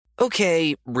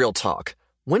Okay, real talk.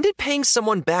 When did paying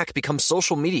someone back become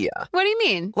social media? What do you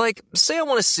mean? Like, say I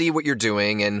want to see what you're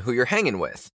doing and who you're hanging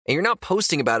with, and you're not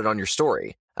posting about it on your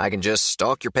story. I can just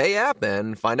stalk your Pay app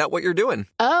and find out what you're doing.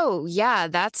 Oh, yeah,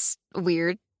 that's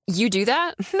weird. You do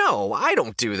that? No, I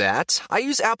don't do that. I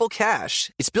use Apple Cash.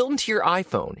 It's built into your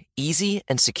iPhone, easy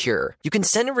and secure. You can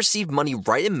send and receive money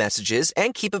right in messages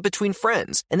and keep it between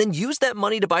friends, and then use that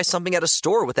money to buy something at a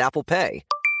store with Apple Pay.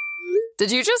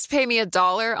 Did you just pay me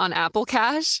 $1 on Apple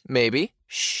Cash? Maybe.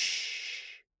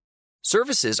 Shh.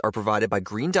 Services are provided by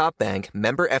Green Dot Bank,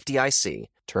 member FDIC.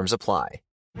 Terms apply.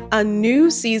 A new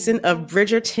season of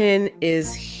Bridgerton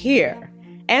is here.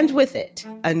 And with it,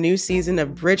 a new season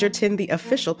of Bridgerton, the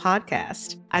official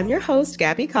podcast. I'm your host,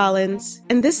 Gabby Collins,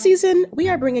 and this season, we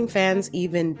are bringing fans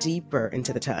even deeper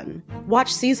into the ton.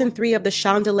 Watch season 3 of the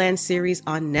Shondaland series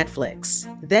on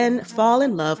Netflix. Then fall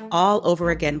in love all over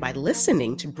again by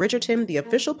listening to Bridgerton, the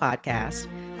official podcast,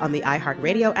 on the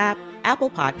iHeartRadio app, Apple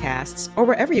Podcasts, or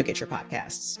wherever you get your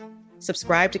podcasts.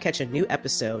 Subscribe to catch a new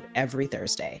episode every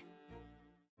Thursday.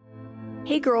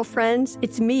 Hey girlfriends,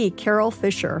 it's me, Carol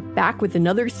Fisher, back with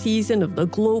another season of the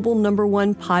global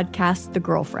 #1 podcast, The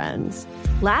Girlfriends.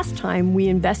 Last time, we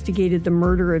investigated the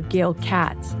murder of Gail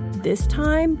Katz. This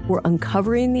time, we're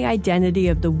uncovering the identity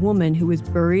of the woman who was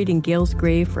buried in Gail's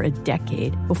grave for a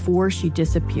decade before she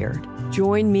disappeared.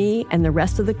 Join me and the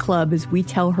rest of the club as we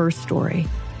tell her story.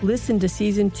 Listen to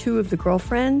Season 2 of The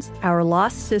Girlfriends, Our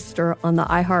Lost Sister on the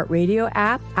iHeartRadio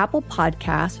app, Apple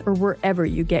Podcasts, or wherever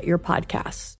you get your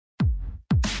podcasts.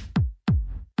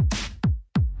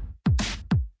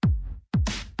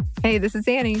 Hey, this is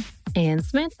Annie. And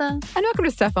Samantha. And welcome to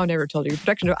Stuff I Never Told You,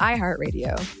 production of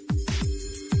iHeartRadio.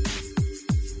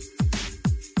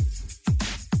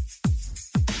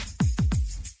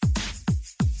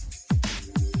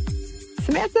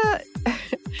 Samantha,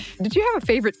 did you have a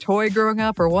favorite toy growing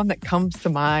up or one that comes to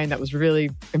mind that was really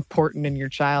important in your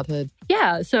childhood?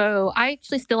 Yeah, so I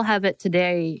actually still have it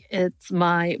today. It's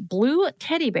my blue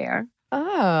teddy bear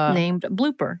named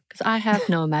Blooper because I have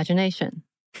no imagination.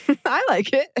 I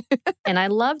like it. And I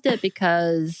loved it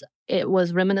because it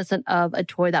was reminiscent of a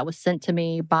toy that was sent to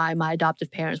me by my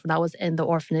adoptive parents when I was in the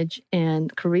orphanage in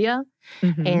Korea.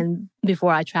 Mm-hmm. And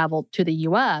before I traveled to the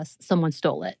U.S., someone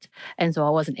stole it. And so I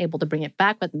wasn't able to bring it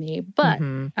back with me. But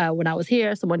when I was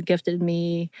here, someone gifted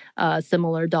me a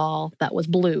similar doll that was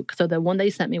blue. So the one they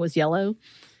sent me was yellow.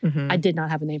 I did not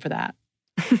have a name for that.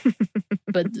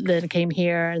 But then it came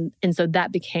here, and so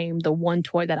that became the one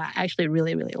toy that I actually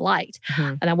really, really liked.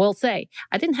 And I will say,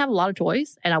 I didn't have a lot of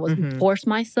toys, and I was forced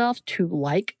myself to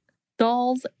like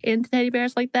dolls and teddy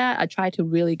bears like that. I tried to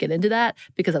really get into that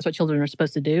because that's what children are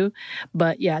supposed to do.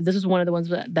 But yeah, this is one of the ones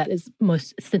that is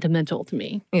most sentimental to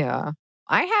me. Yeah.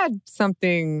 I had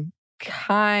something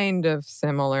kind of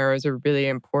similar as a really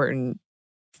important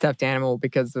stuffed animal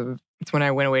because it's when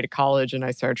I went away to college and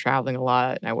I started traveling a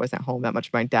lot and I wasn't home that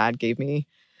much. My dad gave me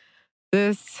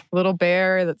this little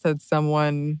bear that said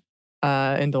someone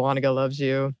in Dahlonega loves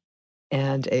you.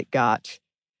 And it got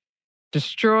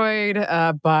destroyed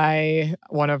by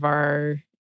one of our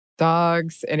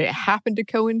dogs. And it happened to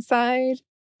coincide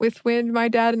with when my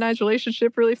dad and I's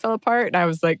relationship really fell apart. And I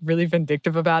was like really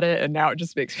vindictive about it. And now it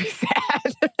just makes me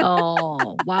sad.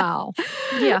 Oh, wow.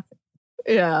 Yeah.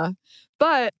 Yeah.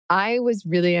 But I was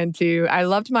really I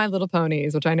loved My Little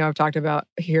Ponies, which I know I've talked about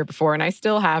here before, and I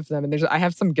still have them. And I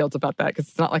have some guilt about that because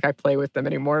it's not like I play with them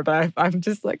anymore, but I'm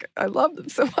just like, I love them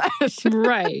so much.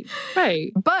 Right.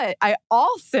 But I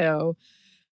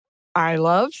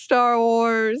love Star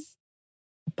Wars,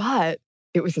 but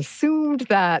it was assumed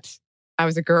that I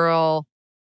was a girl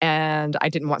and I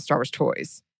didn't want Star Wars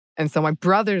toys. And so my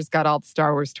brothers got all the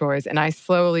Star Wars toys and I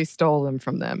slowly stole them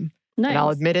from them. Nice. And I'll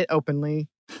admit it openly.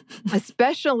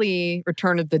 Especially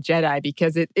Return of the Jedi,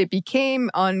 because it became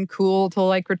uncool to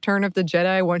like Return of the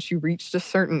Jedi once you reached a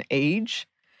certain age.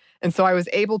 And so I was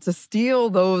able to steal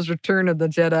those Return of the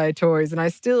Jedi toys, and I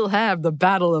still have the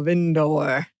Battle of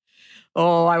Endor.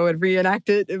 Oh, I would reenact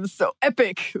it. It was so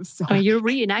epic. It was so epic. You're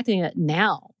reenacting it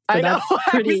now. So I know. That's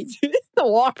pretty, the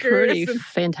walkers. Pretty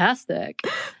fantastic.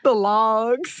 The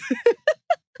logs.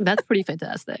 That's pretty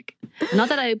fantastic. Not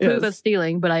that I approve of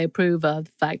stealing, but I approve of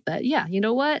the fact that, yeah, you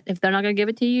know what? If they're not going to give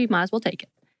it to you, you might as well take it.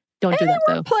 Don't do that,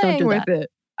 though. Playing Don't do with that.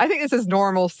 it. I think this is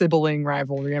normal sibling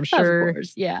rivalry. I'm sure. Of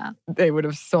course, yeah. They would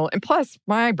have sold. And plus,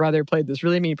 my brother played this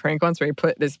really mean prank once where he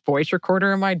put this voice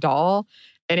recorder in my doll.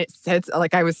 And it said,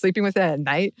 like, I was sleeping with it at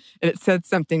night. And it said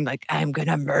something like, I'm going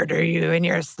to murder you in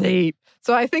your sleep.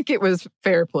 So I think it was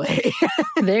fair play.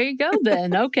 There you go,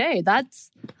 then. Okay, that's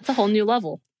a whole new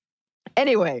level.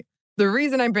 Anyway. The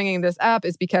reason I'm bringing this up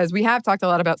is because we have talked a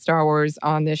lot about Star Wars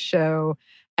on this show.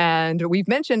 And we've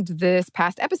mentioned this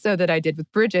past episode that I did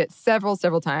with Bridget several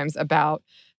times about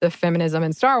the feminism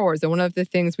in Star Wars. And one of the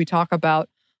things we talk about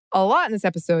a lot in this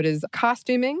episode is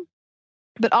costuming,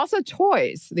 but also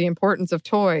toys, the importance of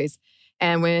toys.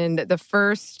 And when the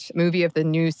first movie of the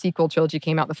new sequel trilogy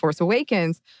came out, The Force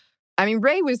Awakens, I mean,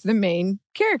 Rey was the main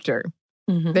character.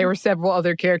 Mm-hmm. There were several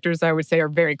other characters I would say are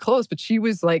very close, but she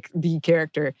was like the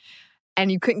character. And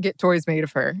you couldn't get toys made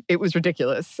of her. It was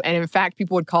ridiculous. And in fact,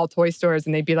 people would call toy stores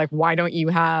and they'd be like, why don't you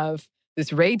have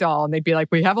this Rey doll? And they'd be like,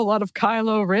 we have a lot of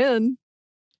Kylo Ren.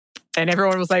 And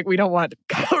everyone was like, we don't want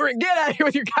Kylo Ren. Get out of here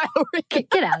with your Kylo Ren.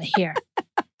 Get out of here.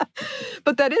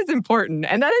 But that is important.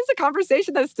 And that is a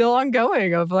conversation that's still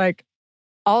ongoing of like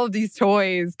all of these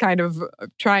toys kind of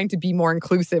trying to be more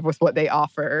inclusive with what they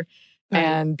offer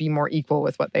and be more equal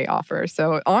with what they offer.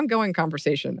 So ongoing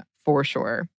conversation for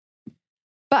sure.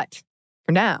 But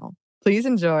for now, please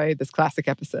enjoy this classic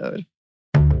episode.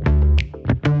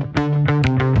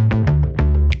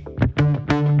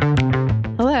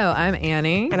 Hello, I'm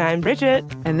Annie. And I'm Bridget.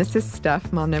 And this is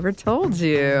Stuff Mom Never Told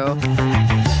You.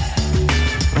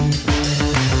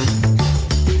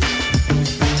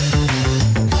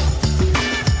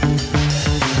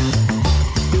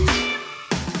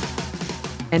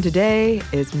 And today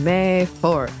is May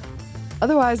 4th,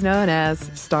 otherwise known as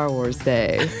Star Wars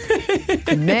Day.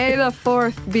 May the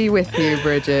 4th be with you,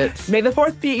 Bridget. May the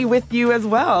 4th be with you as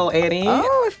well, Annie.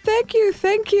 Oh, thank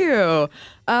you.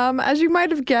 As you might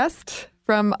have guessed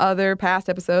from other past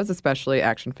episodes, especially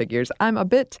action figures, I'm a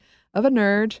bit of a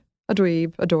nerd, a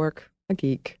dweeb, a dork, a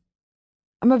geek.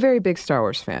 I'm a very big Star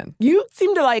Wars fan. You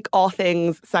seem to like all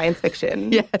things science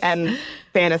fiction and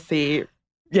fantasy.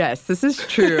 Yes, this is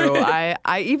true.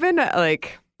 I even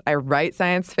I write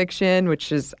science fiction,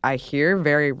 which is, I hear,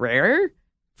 very rare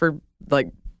for like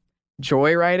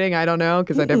joy writing. I don't know,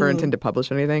 because I never intend to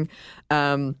publish anything.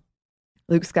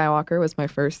 Luke Skywalker was my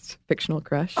first fictional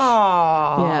crush.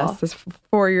 Aww. Yes, this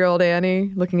 4-year-old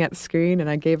Annie looking at the screen, and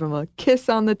I gave him a kiss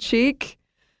on the cheek.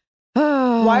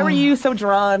 Why were you so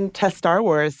drawn to Star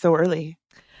Wars so early?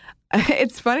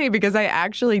 It's funny because I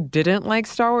actually didn't like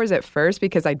Star Wars at first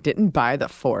because I didn't buy the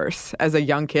Force. As a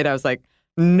young kid, I was like,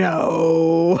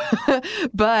 no.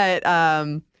 But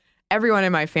everyone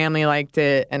in my family liked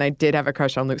it, and I did have a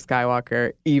crush on Luke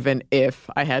Skywalker, even if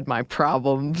I had my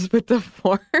problems with the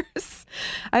Force.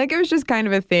 I think it was just kind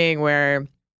of a thing where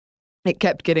it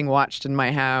kept getting watched in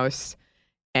my house,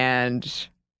 and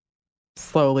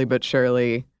slowly but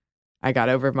surely, I got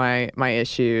over my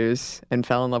issues and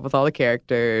fell in love with all the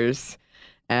characters.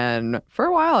 And for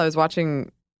a while, I was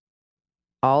watching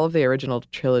all of the original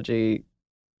trilogy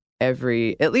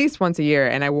at least once a year,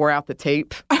 and I wore out the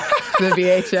tape, the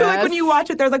VHS. So like when you watch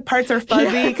it, there's like parts are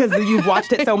fuzzy because you've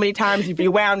watched it so many times, you've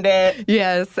rewound it.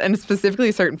 Yes, and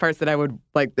specifically certain parts that I would,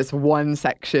 like this one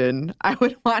section, I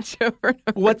would watch over and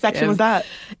over What section again. was that?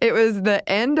 It was the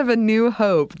end of A New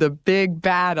Hope, the big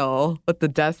battle with the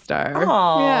Death Star.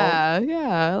 Oh.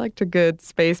 Yeah, I liked a good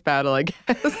space battle, I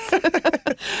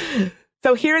guess.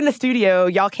 So here in the studio,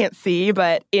 y'all can't see,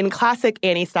 but in classic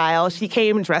Annie style, she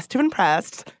came dressed to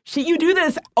impress. You do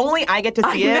this, only I get to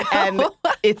see it, and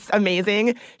it's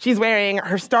amazing. She's wearing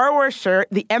her Star Wars shirt,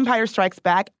 The Empire Strikes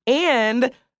Back,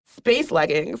 and space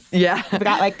leggings. Yeah. They've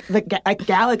got like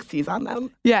galaxies on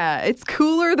them. Yeah, it's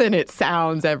cooler than it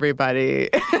sounds, everybody.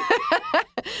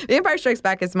 The Empire Strikes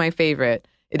Back is my favorite.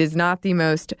 It is not the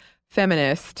most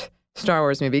feminist Star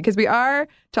Wars movie, because we are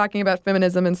talking about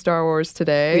feminism in Star Wars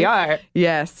today. We are.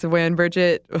 Yes. When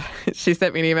Bridget, she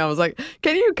sent me an email, was like,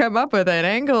 can you come up with an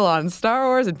angle on Star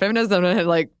Wars and feminism? And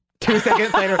like 2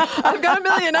 seconds later, I've got a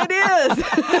million ideas.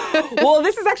 Well,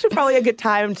 this is actually probably a good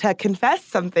time to confess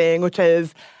something, which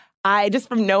is, just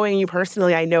from knowing you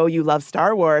personally, I know you love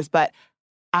Star Wars, but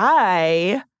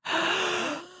I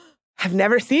have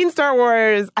never seen Star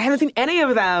Wars. I haven't seen any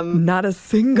of them. Not a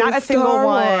single one.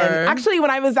 Wars. Actually,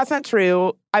 that's not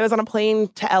true. I was on a plane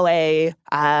to LA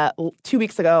 2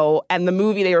 weeks ago, and the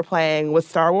movie they were playing was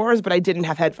Star Wars, but I didn't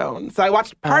have headphones. So I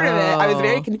watched part of it. I was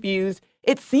very confused.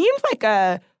 It seemed like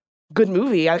a good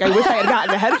movie. Like, I wish I had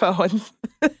gotten the headphones.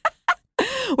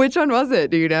 Which one was it?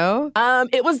 Do you know?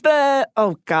 It was the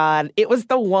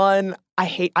one I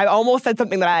hate. I almost said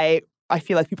something that I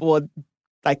feel like people would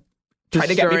like try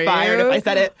to get me fired if I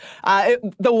said it.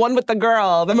 The one with the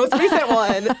girl, the most recent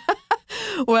one.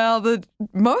 Well,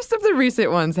 most of the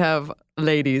recent ones have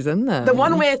ladies in them. The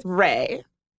one with Rey.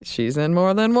 She's in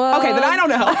more than one. Okay, then I don't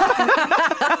know.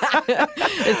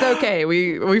 It's okay.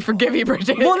 We forgive you,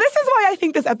 Bridget. Well, this is why I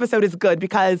think this episode is good,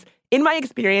 because in my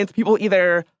experience, people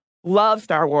either love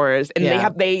Star Wars and they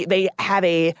have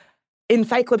a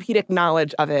encyclopedic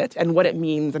knowledge of it and what it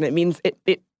means, and it means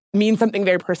it means something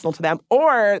very personal to them,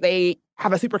 or they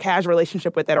have a super casual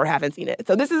relationship with it or haven't seen it.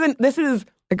 So this is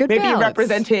a good maybe balance.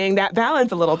 Representing that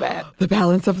balance a little bit. The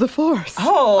balance of the Force.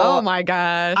 Oh my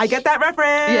gosh. I get that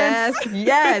reference.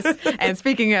 Yes. And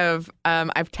speaking of,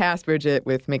 I've tasked Bridget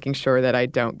with making sure that I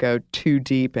don't go too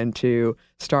deep into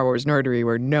Star Wars nerdery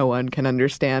where no one can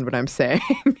understand what I'm saying.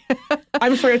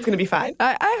 I'm sure it's going to be fine.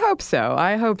 I hope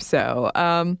so.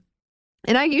 And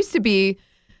I used to be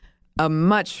a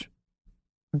much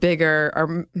bigger,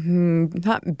 or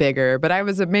not bigger, but I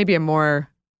was maybe a more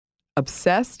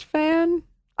obsessed fan.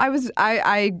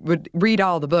 I would read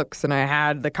all the books, and I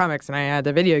had the comics, and I had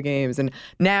the video games, and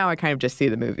now I kind of just see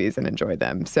the movies and enjoy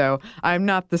them. So I'm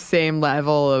not the same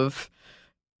level of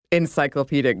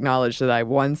encyclopedic knowledge that I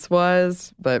once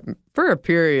was, but for a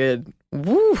period,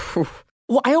 woo.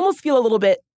 Well, I almost feel a little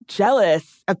bit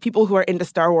jealous of people who are into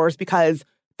Star Wars because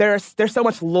there's so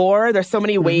much lore, there's so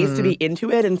many ways to be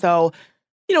into it, and so,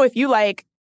 if you like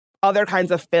other kinds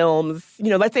of films,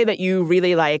 let's say that you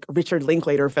really like Richard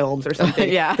Linklater films or something.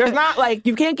 Yeah. There's not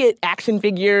you can't get action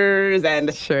figures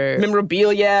and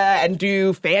memorabilia and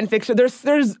do fan fiction.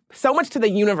 There's so much to the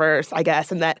universe, I guess,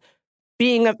 and that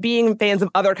being fans of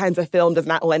other kinds of film does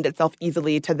not lend itself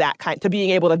easily to to being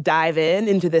able to dive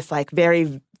into this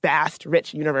very vast,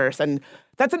 rich universe. And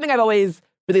that's something I've always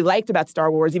really liked about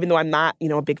Star Wars, even though I'm not,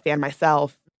 a big fan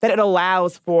myself. That it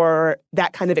allows for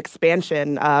that kind of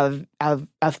expansion of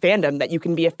fandom, that you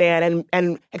can be a fan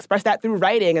and express that through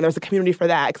writing, and there's a community for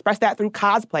that. Express that through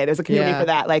cosplay, there's a community for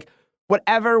that.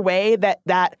 Whatever way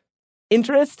that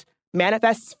interest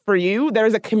manifests for you,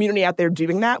 there's a community out there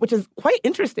doing that, which is quite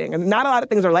interesting. And not a lot of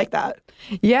things are like that.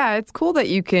 Yeah, it's cool that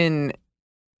you can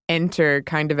enter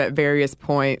kind of at various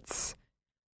points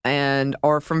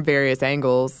or from various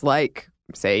angles,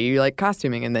 say you like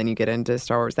costuming and then you get into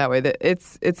Star Wars that way. That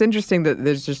it's interesting that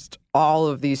there's just all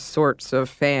of these sorts of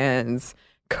fans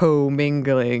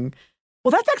co-mingling.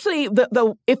 Well, that's actually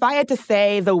the if I had to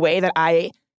say the way that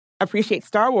I appreciate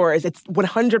Star Wars, it's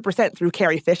 100% through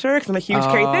Carrie Fisher, because I'm a huge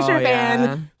Carrie Fisher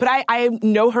fan. But I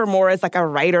know her more as a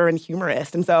writer and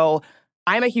humorist, and so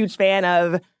I'm a huge fan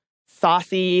of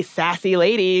saucy, sassy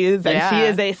ladies, and she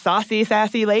is a saucy,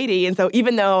 sassy lady. And so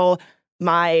even though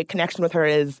my connection with her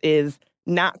is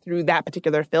not through that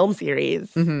particular film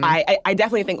series, I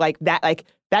definitely think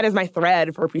that is my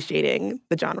thread for appreciating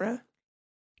the genre.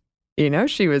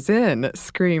 She was in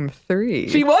Scream 3.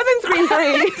 She was in Scream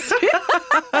 3.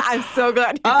 I'm so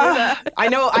glad you did that. I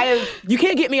know. You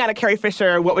can't get me on a Carrie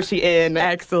Fisher. What was she in?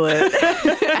 Excellent.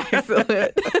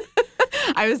 Excellent.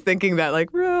 I was thinking that,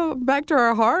 back to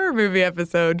our horror movie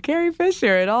episode, Carrie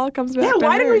Fisher, it all comes back to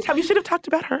why her. didn't we should have talked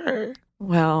about her.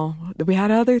 Well, we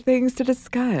had other things to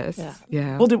discuss.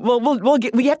 Yeah. We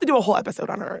have to do a whole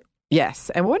episode on her. Yes.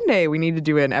 And one day we need to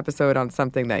do an episode on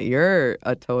something that you're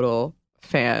a total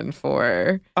fan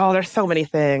for. Oh, there's so many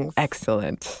things.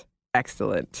 Excellent.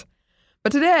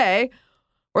 But today,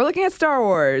 we're looking at Star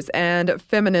Wars and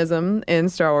feminism in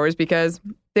Star Wars because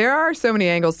there are so many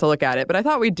angles to look at it. But I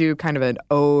thought we'd do kind of an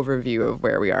overview of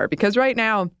where we are, because right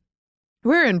now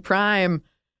we're in prime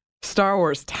Star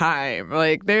Wars time.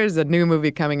 There's a new movie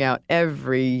coming out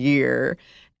every year,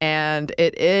 and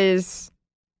it is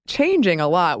changing a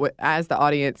lot as the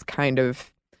audience kind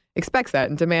of expects that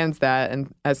and demands that,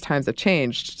 and as times have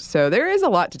changed. So there is a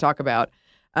lot to talk about.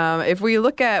 If we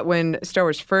look at when Star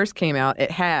Wars first came out,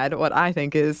 it had what I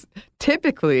think is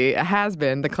typically has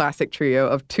been the classic trio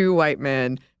of 2 white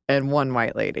men and 1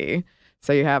 white lady.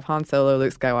 So you have Han Solo,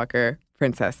 Luke Skywalker,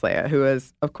 Princess Leia, who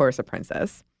is, of course, a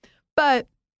princess. But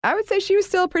I would say she was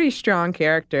still a pretty strong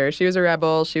character. She was a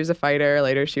rebel. She was a fighter.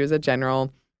 Later, she was a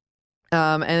general.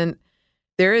 And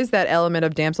there is that element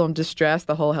of damsel in distress,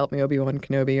 the whole help me, Obi-Wan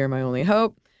Kenobi, you're my only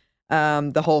hope.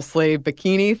 The whole slave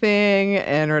bikini thing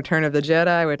and Return of the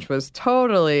Jedi, which was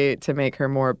totally to make her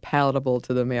more palatable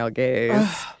to the male gaze.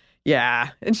 Yeah.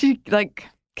 And she,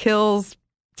 kills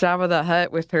Jabba the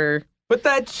Hutt with her... With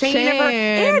the chain of her,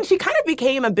 and she kind of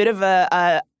became a bit of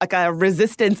a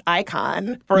resistance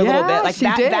icon for a little bit.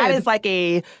 That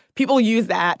is people use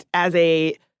that as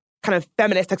a kind of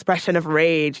feminist expression of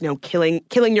rage. Killing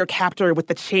your captor with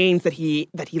the chains that he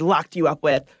locked you up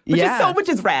with, which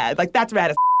is rad. That's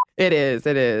rad as. It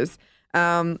is.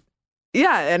 And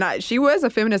she was a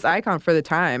feminist icon for the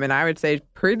time, and I would say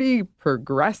pretty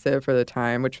progressive for the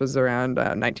time, which was around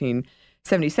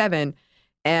 1977.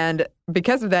 And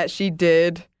because of that, she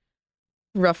did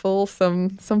ruffle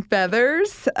some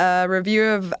feathers. Review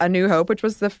of A New Hope, which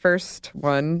was the first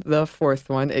one, the fourth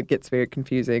one. It gets very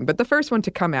confusing. But the first one to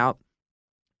come out,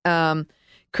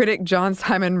 critic John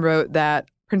Simon wrote that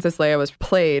Princess Leia was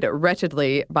played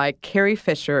wretchedly by Carrie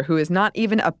Fisher, who is not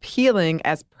even appealing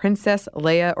as Princess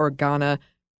Leia Organa,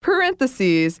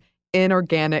 parentheses,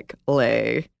 inorganic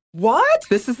lay. What?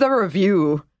 This is the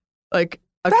review. Like,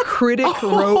 critic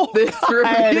wrote this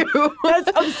review. That's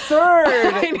absurd.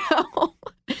 I know.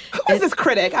 Who is this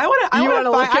critic? I want to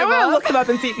look him up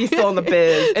and see if he's still in the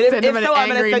biz. And if so, I'm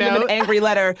going to send him an angry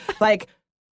letter. Like,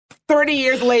 30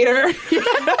 years later.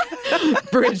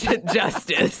 Bridget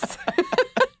Justice.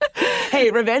 Hey,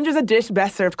 revenge is a dish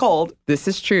best served cold. This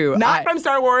is true. Not from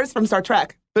Star Wars, from Star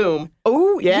Trek. Boom.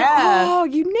 Oh, yeah. Oh,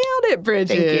 you nailed it,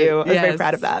 Bridget. Thank you. I was very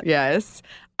proud of that. Yes.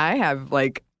 I have,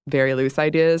 like, very loose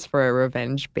ideas for a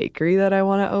revenge bakery that I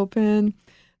want to open.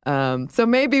 So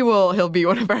maybe he'll be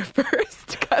one of our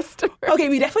first customers. Okay,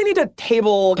 we definitely need to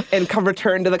table and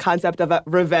return to the concept of a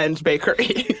revenge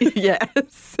bakery.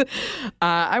 Yes.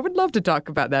 I would love to talk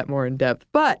about that more in depth.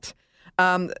 But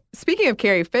speaking of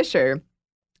Carrie Fisher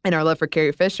and our love for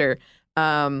Carrie Fisher,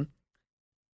 one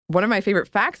of my favorite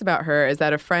facts about her is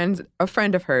that a friend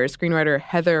of hers, screenwriter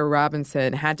Heather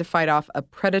Robinson, had to fight off a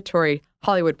predatory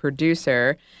Hollywood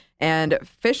producer, and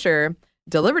Fisher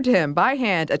delivered to him by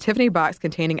hand a Tiffany box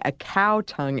containing a cow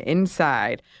tongue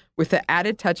inside with the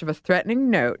added touch of a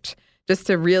threatening note just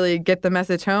to really get the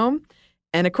message home.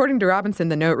 And according to Robinson,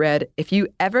 the note read, "If you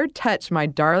ever touch my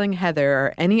darling Heather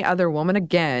or any other woman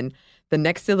again, the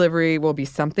next delivery will be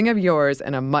something of yours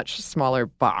in a much smaller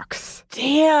box."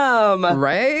 Damn.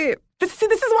 Right? This is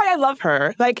why I love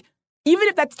her. Like, even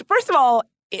if that's, first of all,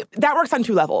 that works on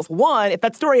two levels. One, if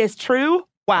that story is true,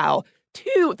 wow.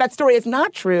 Two, if that story is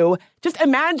not true, just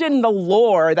imagine the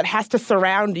lore that has to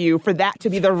surround you for that to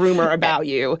be the rumor about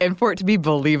you. And for it to be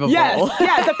believable. Yes.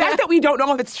 Yeah, the fact that we don't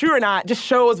know if it's true or not just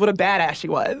shows what a badass she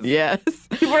was. Yes.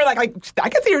 People are like, I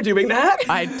can see her doing that.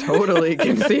 I totally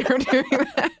can see her doing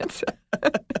that.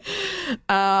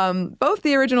 Both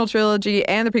the original trilogy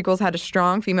and the prequels had a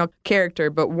strong female character,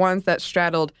 but ones that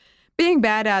straddled being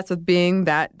badass with being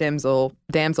that damsel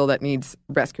that needs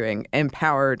rescuing,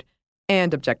 empowered,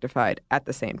 and objectified at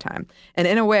the same time. And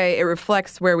in a way, it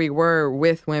reflects where we were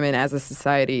with women as a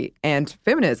society and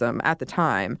feminism at the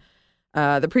time.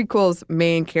 The prequel's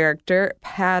main character,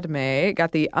 Padme,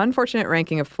 got the unfortunate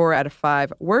ranking of 4 out of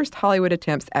 5 worst Hollywood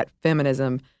attempts at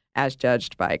feminism as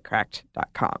judged by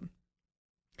Cracked.com.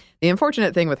 The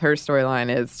unfortunate thing with her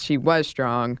storyline is she was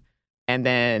strong, and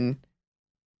then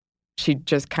she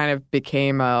just kind of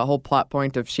became a whole plot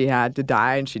point of she had to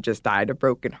die, and she just died a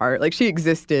broken heart. Like, she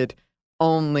existed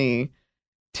only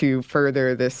to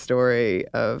further this story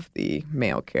of the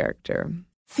male character.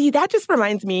 See, that just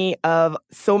reminds me of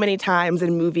so many times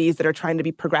in movies that are trying to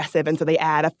be progressive, and so they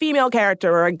add a female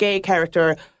character or a gay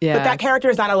character, but that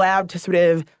character is not allowed to sort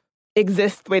of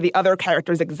exist the way the other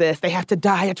characters exist. They have to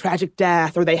die a tragic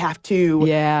death, or they have to,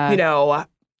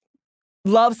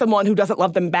 love someone who doesn't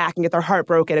love them back and get their heart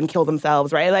broken and kill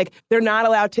themselves, right? Like, they're not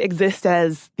allowed to exist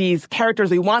as these characters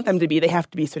we want them to be. They have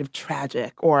to be sort of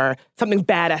tragic or something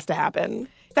bad has to happen.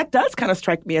 That does kind of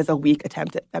strike me as a weak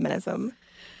attempt at feminism.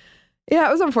 Yeah,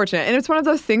 it was unfortunate. And it's one of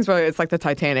those things where it's like the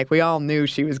Titanic. We all knew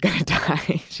she was going to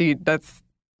die. That's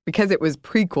because it was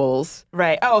prequels.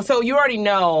 Right. Oh, so you already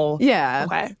know. Yeah.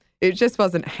 Okay. It just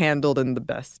wasn't handled in the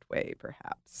best way,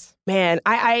 perhaps. Man,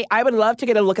 I would love to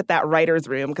get a look at that writer's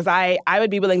room, because I would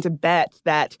be willing to bet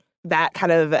that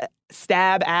kind of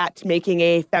stab at making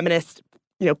a feminist,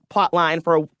 plot line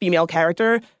for a female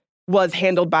character was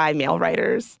handled by male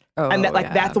writers. Oh, and that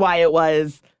that's why it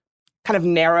was kind of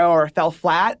narrow or fell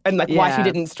flat, and why she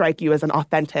didn't strike you as an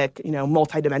authentic,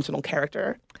 multidimensional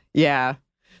character. Yeah.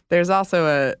 There's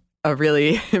also a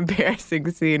really embarrassing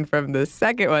scene from the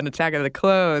second one, Attack of the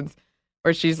Clones,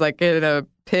 where she's like in a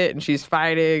pit and she's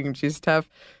fighting and she's tough,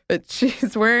 but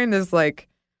she's wearing this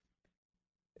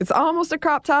it's almost a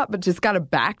crop top, but just got a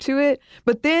back to it.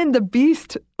 But then the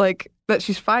beast that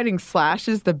she's fighting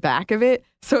slashes the back of it,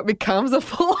 so it becomes a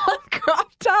full-on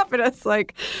crop top, and it's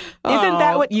like, isn't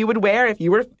that what you would wear if you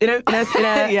were in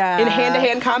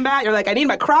hand-to-hand combat? You're like, I need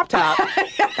my crop top.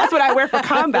 That's what I wear for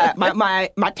combat. My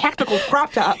tactical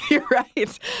crop top. You're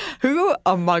right. Who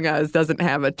among us doesn't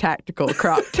have a tactical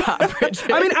crop top,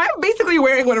 Bridget? I mean, I'm basically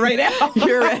wearing one right now.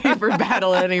 You're ready for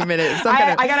battle any minute.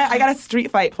 I got a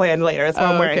street fight planned later. That's why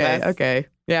I'm wearing this. Okay.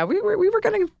 Yeah, we were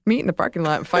going to meet in the parking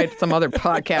lot and fight some other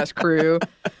podcast crew.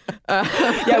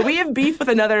 Yeah, we have beef with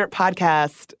another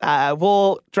podcast.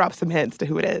 We'll drop some hints to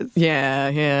who it is.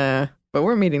 Yeah. But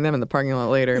we're meeting them in the parking lot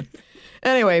later.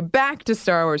 Anyway, back to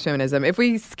Star Wars feminism. If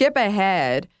we skip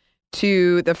ahead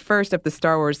to the first of the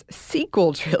Star Wars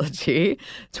sequel trilogy,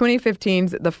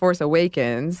 2015's The Force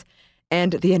Awakens,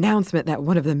 and the announcement that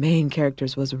one of the main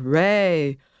characters was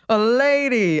Rey. A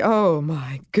lady. Oh,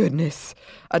 my goodness.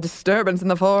 A disturbance in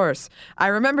the force. I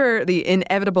remember the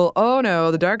inevitable, oh no,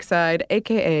 the dark side,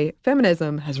 a.k.a.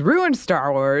 feminism, has ruined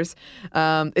Star Wars.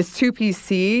 It's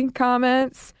 2PC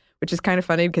comments, which is kind of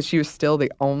funny because she was still the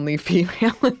only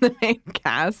female in the main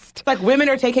cast. It's like women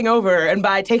are taking over, and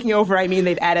by taking over, I mean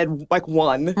they've added like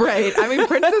one. Right. I mean,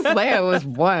 Princess Leia was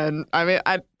one. I mean,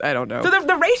 I don't know. So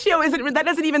the ratio that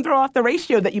doesn't even throw off the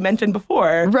ratio that you mentioned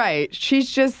before. Right.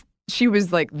 She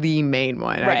was like the main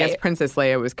one. Right. I guess Princess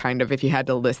Leia was kind of, if you had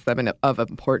to list them of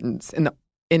importance, in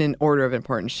an order of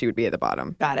importance, she would be at the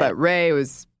bottom. Got it. But Rey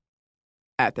was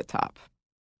at the top,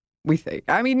 we think.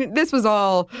 I mean, this was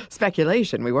all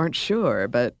speculation. We weren't sure.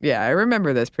 But yeah, I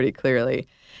remember this pretty clearly.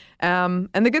 And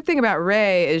the good thing about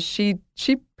Rey is she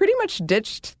pretty much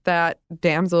ditched that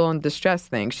damsel in distress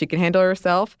thing. She can handle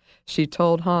herself. She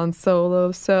told Han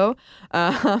Solo so.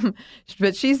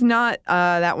 But she's not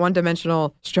that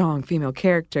one-dimensional, strong female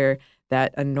character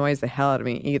that annoys the hell out of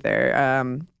me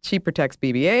either. She protects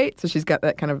BB-8, so she's got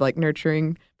that kind of like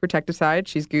nurturing, protective side.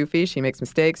 She's goofy. She makes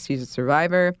mistakes. She's a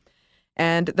survivor.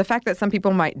 And the fact that some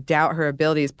people might doubt her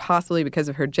abilities, possibly because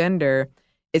of her gender,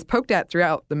 is poked at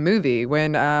throughout the movie.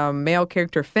 When male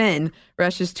character Finn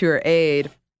rushes to her aid,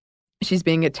 she's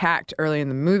being attacked early in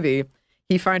the movie.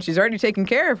 He finds she's already taken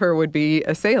care of her would-be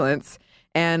assailants.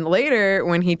 And later,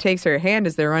 when he takes her hand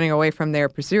as they're running away from their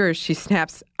pursuers, she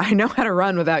snaps, "I know how to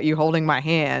run without you holding my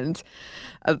hand."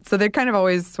 So they're kind of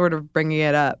always sort of bringing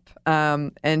it up.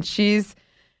 And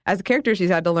as a character, she's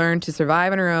had to learn to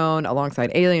survive on her own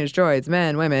alongside aliens, droids,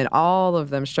 men, women, all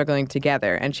of them struggling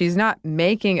together. And she's not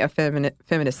making a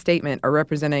feminist statement or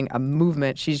representing a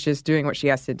movement. She's just doing what she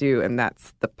has to do, and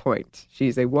that's the point.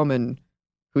 She's a woman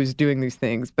who's doing these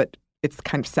things, but it's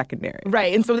kind of secondary.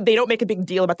 Right. And so they don't make a big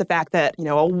deal about the fact that,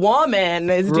 a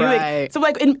woman is doing... Right. So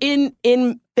like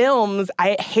in films,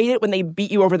 I hate it when they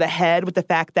beat you over the head with the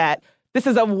fact that this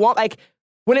is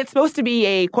when it's supposed to be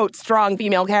a, quote, strong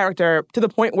female character, to the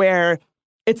point where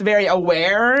it's very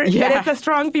aware that it's a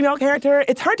strong female character.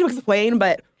 It's hard to explain,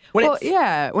 but when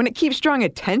it keeps drawing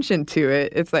attention to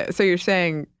it, it's like, so you're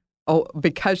saying, oh,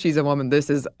 because she's a woman, this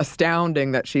is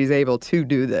astounding that she's able to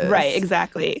do this. Right,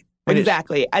 exactly.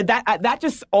 Exactly. That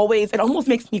just always, it almost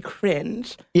makes me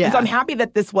cringe. Yeah. And so I'm happy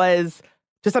that this was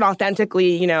just an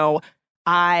authentically,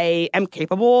 I am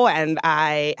capable and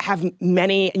I have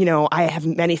many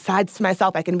sides to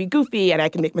myself. I can be goofy and I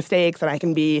can make mistakes and I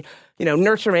can be,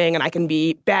 nurturing and I can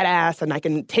be badass and I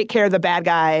can take care of the bad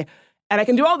guy. And I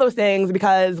can do all those things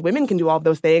because women can do all of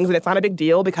those things. And it's not a big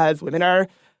deal because women are,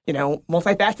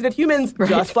 multifaceted humans,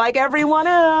 just like everyone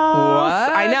else.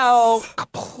 What? I know.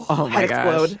 Oh my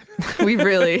gosh. We've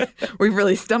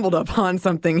really stumbled upon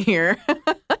something here.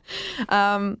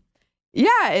 And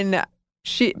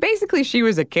she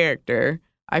was a character.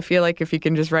 I feel like if you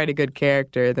can just write a good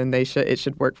character, then it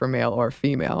should work for male or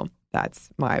female. That's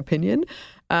my opinion.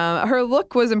 Her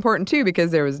look was important too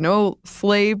because there was no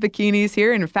slave bikinis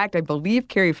here. And in fact, I believe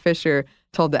Carrie Fisher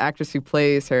told the actress who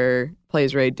plays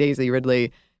Rey, Daisy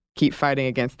Ridley, keep fighting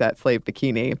against that slave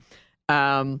bikini.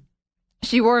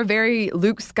 She wore a very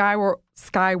Luke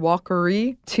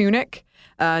Skywalker-y tunic.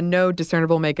 No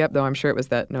discernible makeup, though I'm sure it was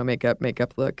that no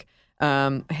makeup look.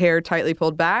 Hair tightly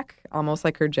pulled back, almost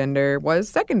like her gender was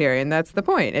secondary, and that's the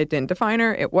point. It didn't define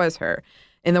her, it was her.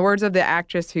 In the words of the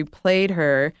actress who played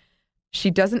her, she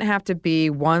doesn't have to be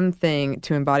one thing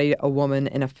to embody a woman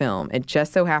in a film. It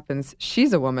just so happens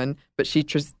she's a woman, but she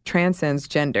transcends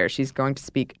gender. She's going to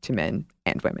speak to men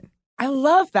and women. I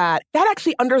love that. That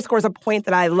actually underscores a point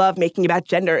that I love making about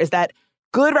gender, is that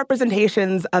good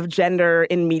representations of gender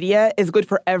in media is good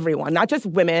for everyone, not just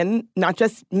women, not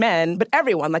just men, but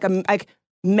everyone. Like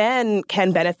men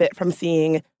can benefit from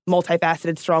seeing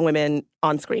multifaceted, strong women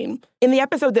on screen. In the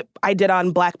episode that I did on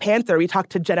Black Panther, we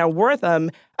talked to Jenna Wortham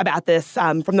about this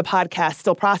from the podcast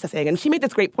Still Processing, and she made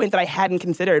this great point that I hadn't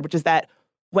considered, which is that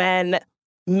when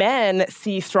men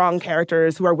see strong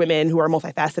characters who are women, who are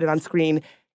multifaceted on screen,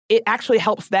 it actually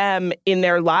helps them in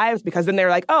their lives because then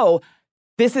they're like, oh,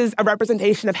 this is a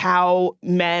representation of how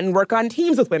men work on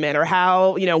teams with women or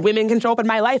how, women can show up in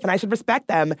my life and I should respect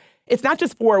them. It's not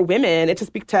just for women. It's to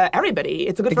speak to everybody.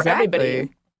 It's good for everybody.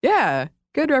 Yeah.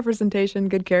 Good representation,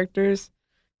 good characters,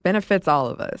 benefits all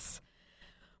of us.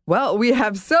 Well, we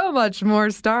have so much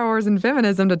more Star Wars and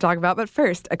feminism to talk about, but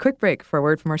first, a quick break for a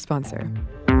word from our sponsor.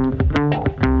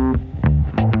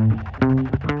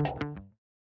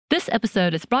 This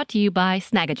episode is brought to you by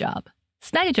Snagajob.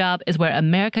 Snagajob is where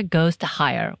America goes to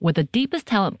hire, with the deepest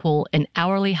talent pool in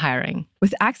hourly hiring.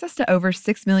 With access to over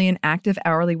 6 million active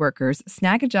hourly workers,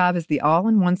 Snagajob is the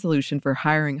all-in-one solution for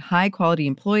hiring high-quality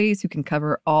employees who can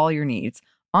cover all your needs,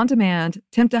 On demand,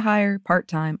 temp to hire,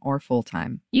 part-time, or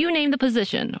full-time. You name the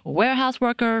position: warehouse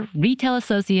worker, retail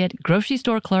associate, grocery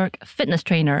store clerk, fitness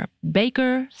trainer,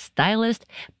 baker, stylist,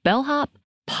 bellhop,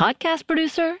 podcast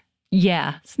producer.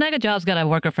 Yeah, Snagajob's got a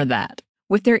worker for that.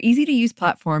 With their easy-to-use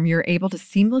platform, you're able to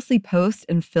seamlessly post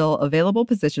and fill available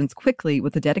positions quickly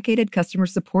with a dedicated customer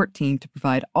support team to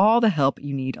provide all the help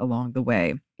you need along the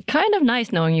way. Kind of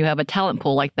nice knowing you have a talent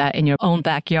pool like that in your own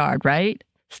backyard, right?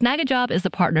 Snagajob is the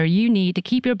partner you need to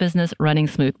keep your business running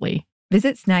smoothly.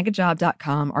 Visit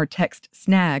snagajob.com or text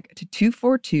SNAG to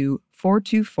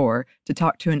 242-424 to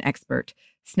talk to an expert.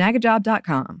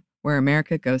 Snagajob.com, where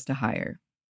America goes to hire.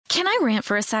 Can I rant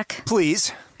for a sec?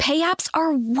 Please. Pay apps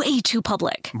are way too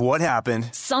public. What happened?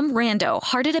 Some rando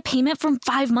hearted a payment from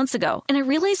 5 months ago, and I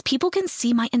realized people can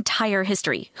see my entire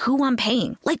history, who I'm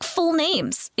paying, like full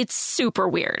names. It's super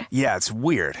weird. Yeah, it's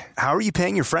weird. How are you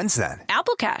paying your friends then?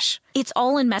 Apple Cash. It's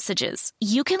all in messages.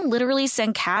 You can literally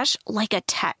send cash like a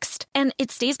text, and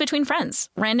it stays between friends.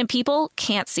 Random people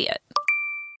can't see it.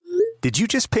 Did you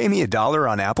just pay me $1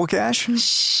 on Apple Cash?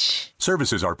 Shh.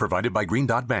 Services are provided by Green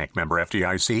Dot Bank. Member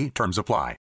FDIC. Terms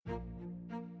apply.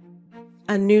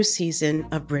 A new season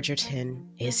of Bridgerton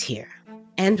is here.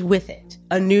 And with it,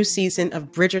 a new season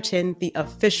of Bridgerton, the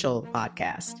official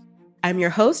podcast. I'm your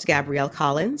host, Gabrielle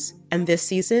Collins, and this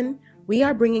season, we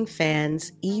are bringing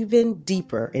fans even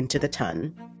deeper into the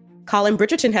ton. Colin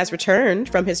Bridgerton has returned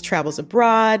from his travels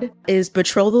abroad. Is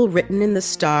betrothal written in the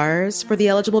stars for the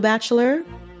eligible bachelor?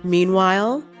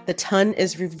 Meanwhile, the ton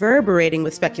is reverberating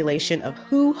with speculation of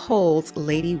who holds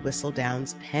Lady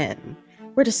Whistledown's pen.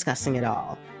 We're discussing it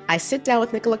all. I sit down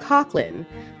with Nicola Coughlan,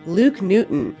 Luke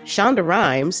Newton, Shonda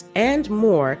Rhimes, and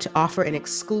more to offer an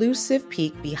exclusive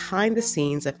peek behind the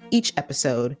scenes of each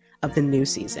episode of the new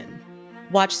season.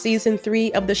 Watch season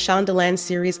 3 of the Shondaland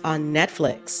series on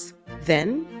Netflix.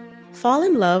 Then, fall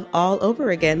in love all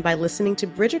over again by listening to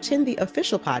Bridgerton, the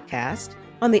official podcast,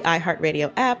 on the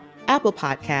iHeartRadio app, Apple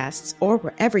Podcasts, or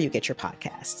wherever you get your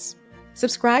podcasts.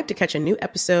 Subscribe to catch a new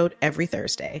episode every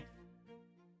Thursday.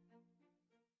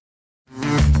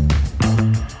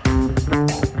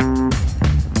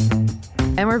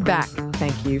 And we're back.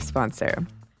 Thank you, sponsor.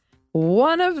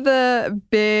 One of the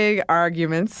big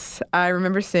arguments I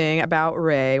remember seeing about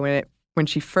Ray when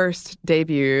she first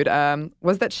debuted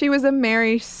was that she was a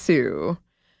Mary Sue.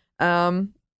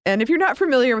 And if you're not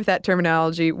familiar with that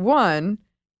terminology, one,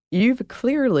 you've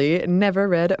clearly never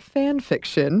read fan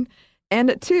fiction.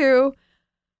 And two,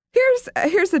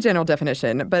 here's the general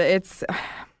definition, but it's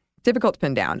difficult to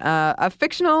pin down. A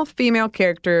fictional female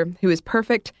character who is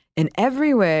perfect in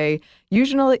every way,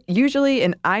 usually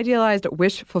an idealized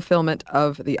wish fulfillment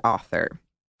of the author.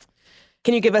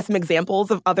 Can you give us some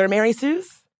examples of other Mary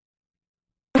Sues?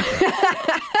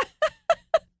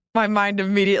 My mind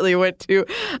immediately went to,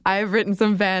 I've written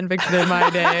some fan fiction in my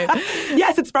day.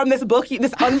 Yes, it's from this book,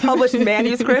 this unpublished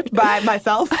manuscript by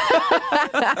myself.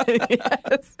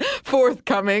 Yes,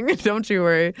 forthcoming, don't you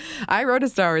worry. I wrote a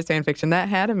Star Wars fan fiction that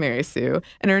had a Mary Sue,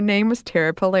 and her name was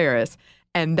Tara Polaris.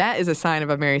 And that is a sign of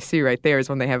a Mary Sue right there, is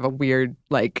when they have a weird,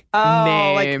 name.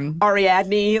 Like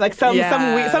Ariadne, like some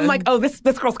like, oh, this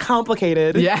girl's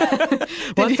complicated. Yeah.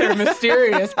 What's her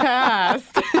mysterious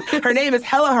past? Her name is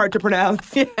hella hard to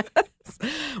pronounce. Yes.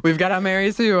 We've got a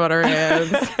Mary Sue on our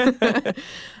hands.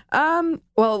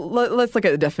 Well, let's look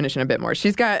at the definition a bit more.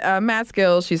 She's got mad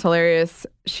skills. She's hilarious.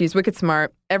 She's wicked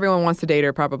smart. Everyone wants to date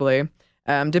her, probably.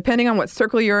 Depending on what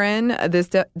circle you're in, this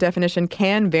definition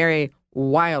can vary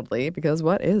wildly, because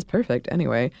what is perfect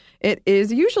anyway? It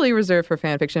is usually reserved for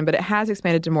fan fiction, but it has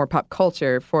expanded to more pop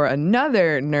culture. For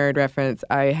another nerd reference,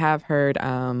 I have heard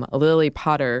Lily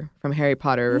Potter from Harry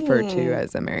Potter referred to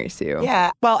as a Mary Sue.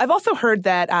 Yeah. Well, I've also heard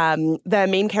that the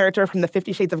main character from the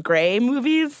 50 Shades of Grey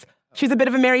movies, she's a bit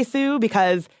of a Mary Sue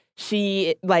because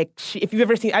she if you've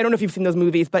ever seen, I don't know if you've seen those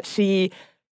movies, but she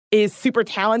is super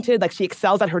talented. Like, she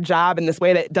excels at her job in this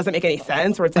way that doesn't make any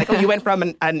sense, where it's like, oh, you went from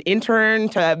an intern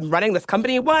to running this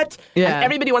company, what? Yeah. And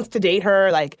everybody wants to date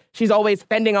her. Like, she's always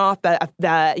fending off the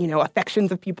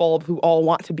affections of people who all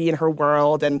want to be in her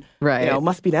world, and,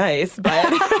 must be nice,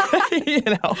 but,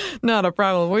 Not a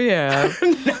problem we have.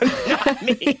 No, not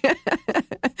me.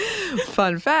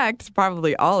 Fun fact,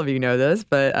 probably all of you know this,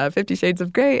 but 50 Shades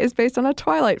of Grey is based on a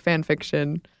Twilight fan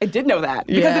fiction. I did know that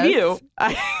because of you.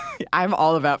 I'm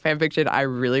all about fan fiction. I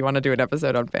really want to do an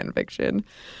episode on fan fiction.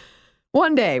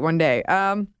 One day.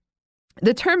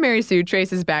 The term Mary Sue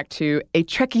traces back to A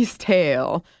Trekkie's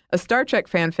Tale, a Star Trek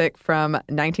fanfic from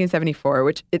 1974,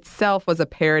 which itself was a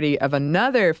parody of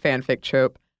another fanfic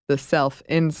trope, the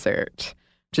self-insert,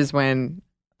 which is when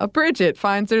a Bridget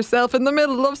finds herself in the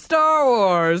middle of Star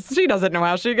Wars. She doesn't know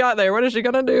how she got there. What is she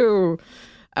going to do?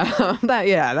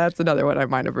 That's another one I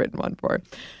might have written one for.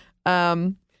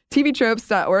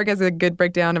 TVtropes.org has a good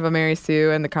breakdown of a Mary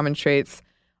Sue and the common traits,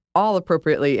 all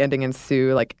appropriately ending in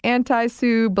Sue, like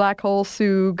anti-Sue, black hole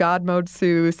Sue, God mode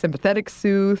Sue, sympathetic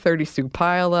Sue, 30 Sue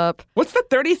pileup. What's the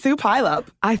 30 Sue pileup?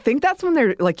 I think that's when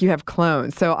they're like you have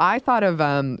clones. So I thought of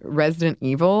Resident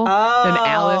Evil, and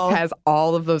Alice has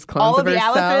all of those clones of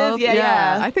herself. Alice's?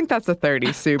 Yeah. I think that's a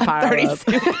 30 Sue pileup.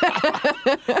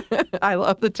 30 Sue. I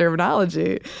love the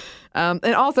terminology. And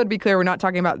also, to be clear, we're not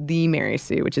talking about the Mary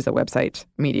Sue, which is a website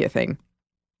media thing.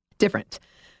 Different.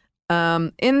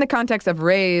 In the context of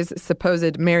Rey's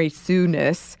supposed Mary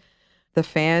Sue-ness, the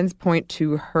fans point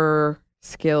to her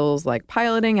skills like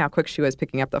piloting, how quick she was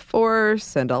picking up the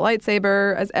Force, and a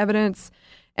lightsaber as evidence.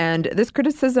 And this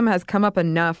criticism has come up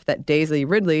enough that Daisy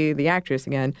Ridley, the actress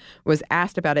again, was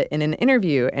asked about it in an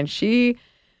interview, and she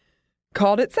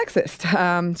called it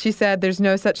sexist. She said there's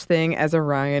no such thing as a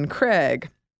Ryan Craig,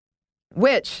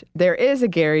 which there is a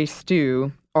Gary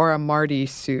Stu or a Marty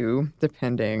Sue,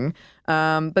 depending.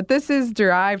 But this is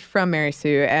derived from Mary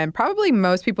Sue, and probably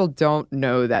most people don't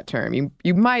know that term. You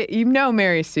know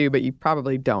Mary Sue, but you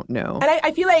probably don't know. And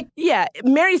I feel like,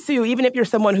 Mary Sue, even if you're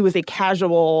someone who is a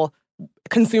casual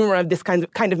consumer of this kind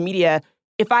of media,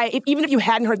 even if you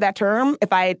hadn't heard that term,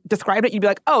 if I described it, you'd be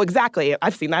like, oh, exactly.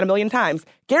 I've seen that a million times.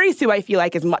 Gary Sue, I feel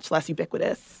like, is much less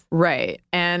ubiquitous. Right.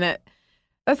 And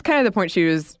that's kind of the point she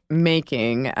was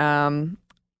making.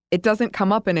 It doesn't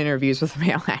come up in interviews with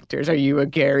male actors. Are you a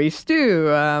Gary Stu?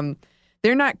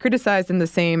 They're not criticized in the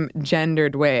same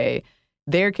gendered way.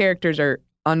 Their characters are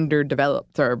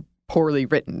underdeveloped or poorly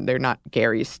written. They're not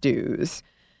Gary Stews.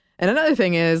 And another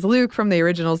thing is, Luke from the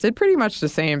originals did pretty much the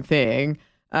same thing.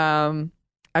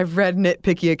 I've read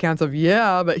nitpicky accounts of,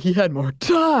 but he had more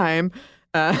time.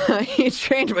 He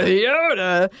trained with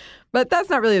Yoda. But that's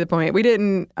not really the point. We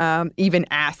didn't even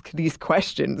ask these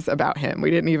questions about him.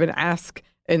 We didn't even ask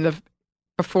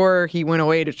before he went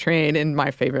away to train in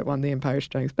my favorite one, The Empire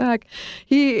Strikes Back.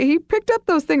 He picked up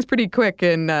those things pretty quick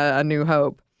in A New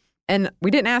Hope. And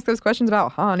we didn't ask those questions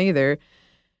about Han either.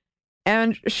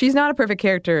 And she's not a perfect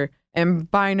character, and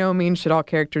by no means should all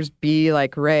characters be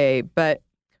like Rey, but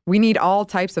we need all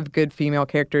types of good female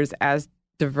characters as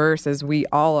diverse as we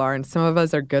all are, and some of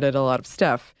us are good at a lot of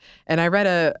stuff. And I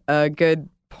read a good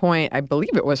point, I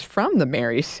believe it was from the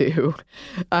Mary Sue,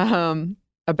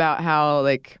 about how,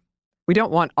 like, we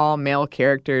don't want all male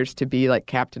characters to be like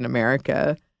Captain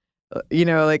America. You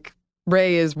know, like,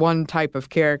 Rey is one type of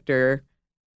character,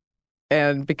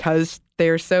 and because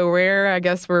they're so rare, I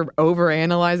guess we're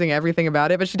overanalyzing everything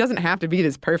about it, but she doesn't have to be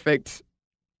this perfect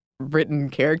written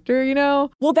character, you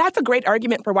know? Well, that's a great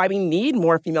argument for why we need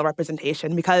more female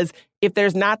representation, because if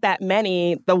there's not that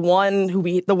many, the ones who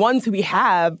we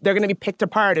have, they're going to be picked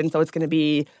apart, and so it's going to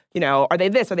be, you know, are they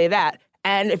this, are they that?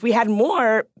 And if we had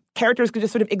more, characters could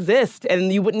just sort of exist,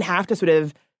 and you wouldn't have to sort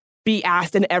of be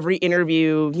asked in every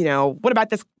interview, you know, what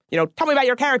about this, you know, tell me about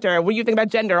your character, what do you think about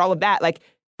gender, all of that.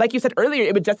 Like you said earlier,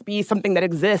 it would just be something that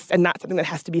exists and not something that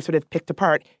has to be sort of picked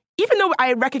apart. Even though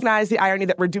I recognize the irony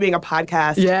that we're doing a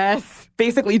podcast. Yes.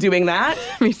 Basically doing that.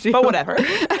 Me too. But whatever. I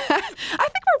think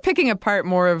we're picking apart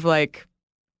more of, like,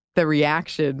 the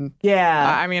reaction.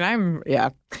 Yeah. I mean,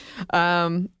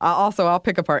 I'll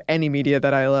pick apart any media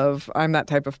that I love. I'm that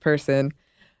type of person.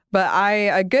 But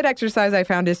a good exercise I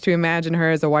found is to imagine her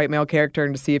as a white male character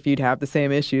and to see if you'd have the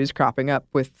same issues cropping up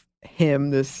with him,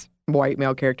 this white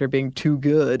male character, being too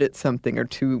good at something or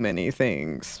too many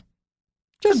things.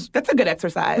 That's a good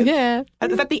exercise. Yeah.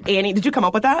 Is that the Annie? Did you come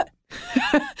up with that?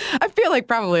 I feel like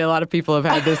probably a lot of people have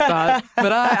had this thought,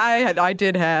 but I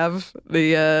did have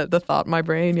the thought in my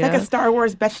brain. Yeah. It's like a Star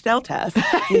Wars Bechdel test.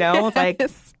 You know, it's like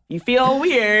you feel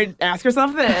weird, ask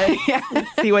yourself this,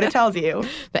 see what it tells you.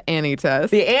 The Annie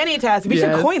test. The Annie test. We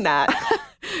should coin that.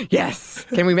 Yes.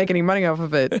 Can we make any money off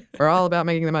of it? We're all about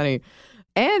making the money.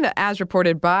 And as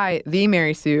reported by the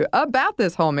Mary Sue about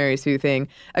this whole Mary Sue thing,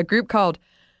 a group called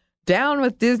Down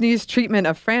with Disney's Treatment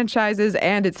of Franchises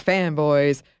and Its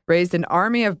Fanboys raised an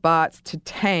army of bots to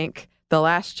tank The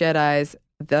Last Jedi's,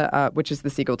 which is the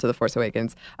sequel to The Force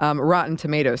Awakens, Rotten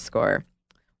Tomatoes score.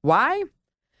 Why?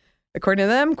 According to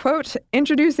them, quote,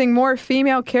 introducing more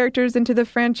female characters into the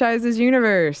franchise's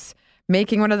universe,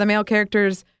 making one of the male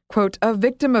characters, quote, a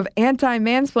victim of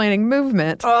anti-mansplaining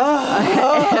movement.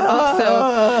 And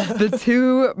also, the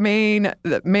two main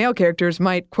male characters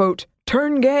might, quote,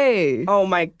 turn gay. Oh,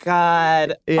 my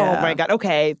God. Yeah. Oh, my God.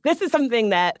 Okay. This is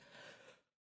something that,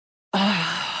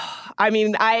 I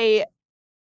mean,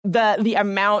 the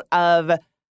amount of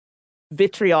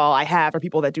vitriol I have for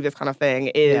people that do this kind of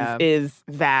thing is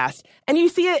vast. And you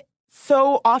see it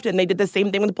so often. They did the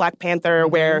same thing with Black Panther,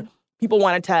 where people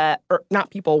wanted to, or not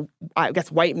people, I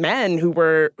guess white men who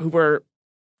were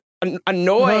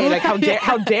annoyed, like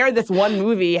how dare this one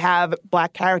movie have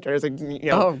Black characters? Like,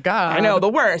 oh God, I know, the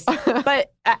worst.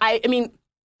 But I mean,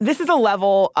 this is a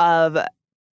level of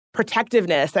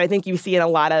protectiveness that I think you see in a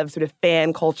lot of sort of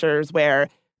fan cultures where,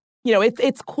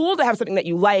 it's cool to have something that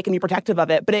you like and be protective of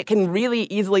it, but it can really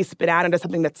easily spin out into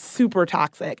something that's super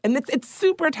toxic. And it's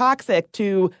super toxic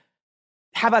to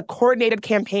have a coordinated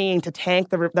campaign to tank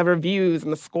the reviews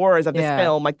and the scores of this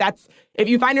film. Like if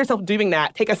you find yourself doing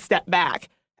that, take a step back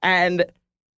and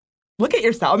look at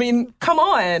yourself. I mean, come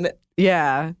on.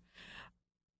 Yeah.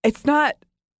 It's not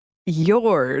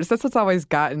yours. That's what's always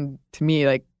gotten to me.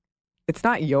 Like, it's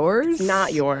not yours. It's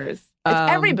not yours.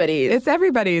 It's everybody's. It's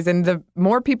everybody's. And the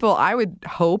more people, I would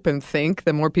hope and think,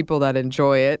 the more people that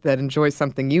enjoy it, that enjoy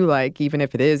something you like, even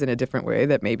if it is in a different way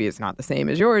that maybe it's not the same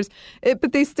as yours,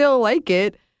 but they still like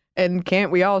it. And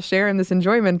can't we all share in this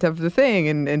enjoyment of the thing?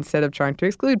 And instead of trying to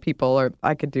exclude people, or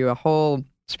I could do a whole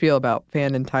spiel about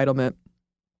fan entitlement.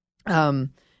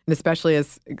 And especially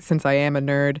since I am a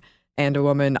nerd and a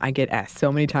woman, I get asked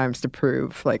so many times to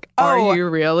prove, like, are you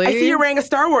really? I see you're wearing a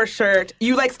Star Wars shirt.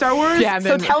 You like Star Wars? Yeah.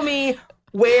 So tell me,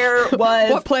 where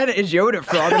was... What planet is Yoda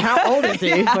from and how old is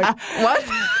he? Like, what?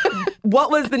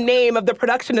 What was the name of the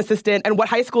production assistant and what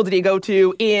high school did he go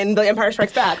to in The Empire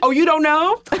Strikes Back? Oh, you don't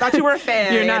know? I thought you were a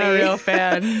fan. You're not a real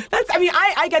fan.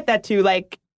 I get that too.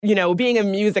 Like, being a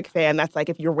music fan, that's like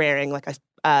if you're wearing like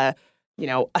a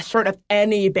shirt of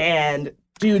any band,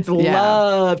 dudes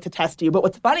love to test you. But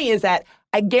what's funny is that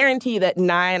I guarantee that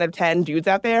 9 out of 10 dudes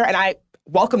out there, and I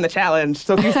welcome the challenge.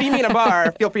 So if you see me in a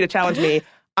bar, feel free to challenge me.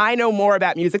 I know more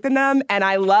about music than them, and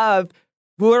I love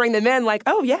luring them in like,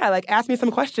 oh yeah, like ask me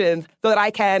some questions so that I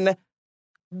can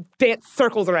dance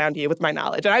circles around you with my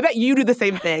knowledge. And I bet you do the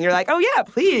same thing. You're like, oh yeah,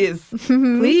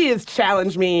 please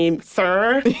challenge me,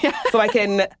 sir, so I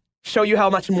can show you how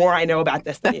much more I know about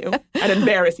this than you and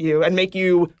embarrass you and make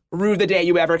you rue the day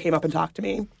you ever came up and talked to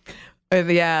me.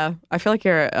 Yeah, I feel like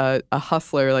you're a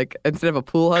hustler, like instead of a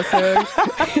pool hustler,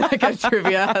 like a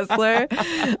trivia hustler.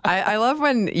 I love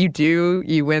when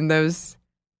you win those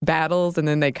battles and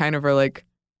then they kind of are like,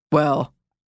 well,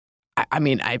 I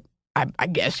mean, I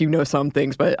guess you know some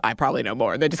things, but I probably know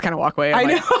more. And they just kind of walk away. I'm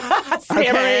know.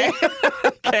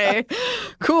 Okay,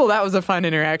 cool. That was a fun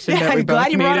interaction that we both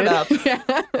needed. I'm glad you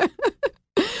brought it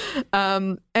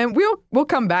up. And we'll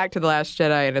come back to The Last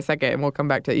Jedi in a second, and we'll come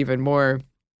back to even more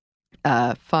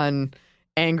fun,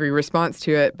 angry response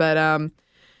to it. But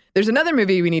there's another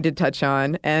movie we need to touch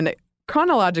on, and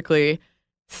chronologically,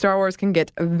 Star Wars can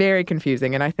get very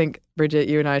confusing. And I think, Bridget,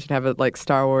 you and I should have a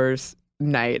Star Wars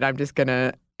night.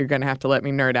 You're gonna have to let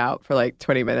me nerd out for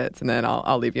 20 minutes, and then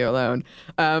I'll leave you alone.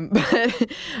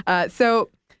 So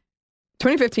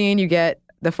 2015, you get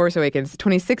The Force Awakens.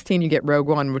 2016, you get Rogue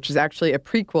One, which is actually a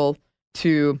prequel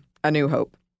to A New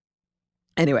Hope.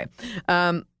 Anyway,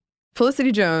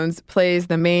 Felicity Jones plays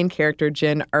the main character,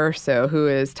 Jyn Erso, who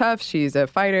is tough. She's a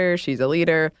fighter. She's a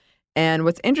leader. And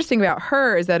what's interesting about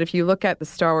her is that if you look at the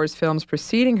Star Wars films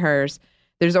preceding hers,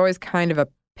 there's always kind of a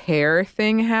pair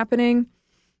thing happening.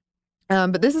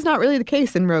 But this is not really the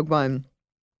case in Rogue One.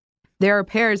 There are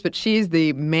pairs, but she's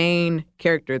the main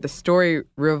character. The story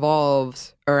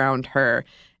revolves around her.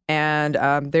 And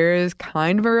there is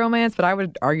kind of a romance, but I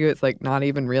would argue it's not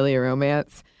even really a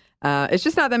romance. It's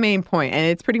just not the main point. And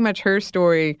it's pretty much her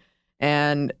story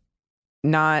and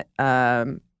not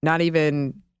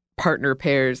even partner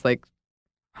pairs like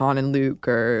Han and Luke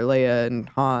or Leia and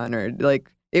Han, or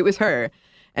it was her.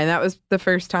 And that was the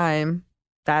first time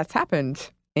that's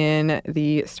happened in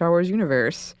the Star Wars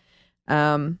universe.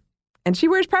 And she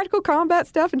wears practical combat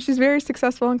stuff, and she's very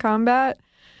successful in combat.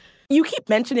 You keep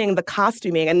mentioning the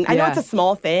costuming, and I know it's a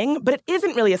small thing, but it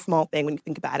isn't really a small thing when you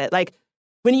think about it.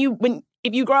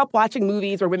 If you grow up watching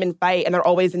movies where women fight and they're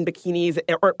always in bikinis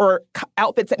or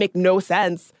outfits that make no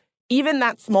sense, even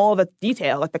that small of a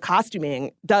detail, like the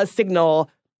costuming, does signal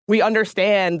we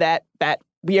understand that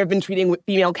we have been treating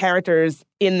female characters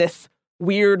in this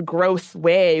weird, gross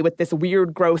way with this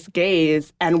weird, gross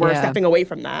gaze, and we're stepping away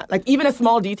from that. Even a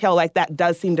small detail like that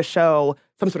does seem to show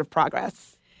some sort of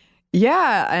progress.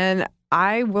 Yeah, and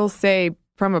I will say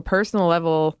from a personal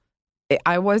level,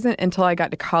 I wasn't until I got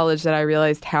to college that I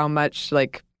realized how much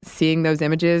seeing those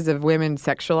images of women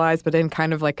sexualized, but in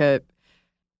kind of a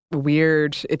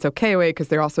weird, it's okay way because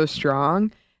they're all so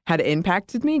strong, had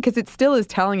impacted me, because it still is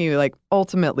telling you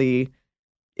ultimately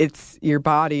it's your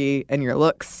body and your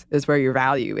looks is where your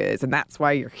value is, and that's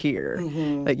why you're here.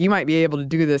 Mm-hmm. You might be able to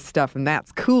do this stuff and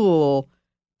that's cool,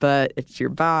 but it's your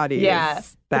body. Yeah.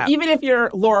 Even if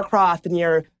you're Laura Croft and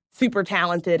you're super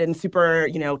talented and super,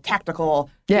 tactical.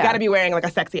 You got to be wearing like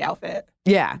a sexy outfit.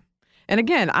 Yeah. And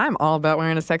again, I'm all about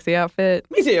wearing a sexy outfit.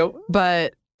 Me too.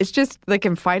 But it's just like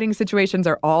in fighting situations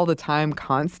are all the time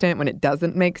constant when it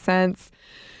doesn't make sense.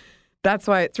 That's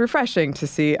why it's refreshing to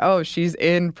see, she's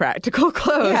in practical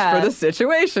clothes for the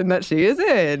situation that she is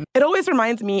in. It always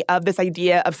reminds me of this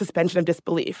idea of suspension of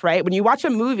disbelief, right? When you watch a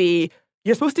movie,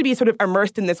 you're supposed to be sort of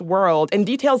immersed in this world, and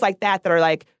details like that are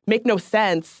like, make no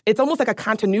sense. It's almost like a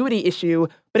continuity issue,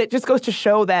 but it just goes to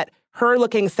show that her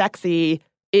looking sexy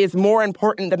is more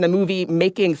important than the movie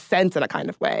making sense in a kind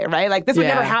of way, right? Like, this would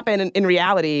never happen in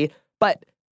reality, but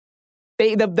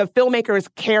the filmmakers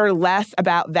care less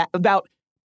about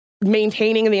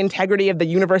maintaining the integrity of the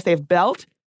universe they've built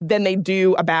than they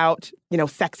do about,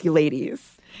 sexy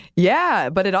ladies. Yeah,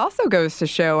 but it also goes to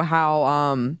show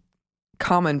how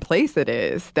commonplace it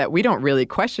is that we don't really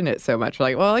question it so much. We're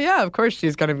like, well, yeah, of course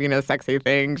she's going to be in a sexy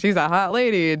thing. She's a hot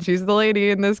lady and she's the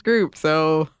lady in this group.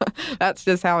 So that's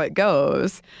just how it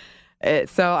goes.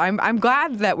 So I'm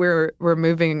glad that we're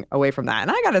moving away from that.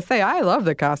 And I got to say, I love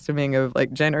the costuming of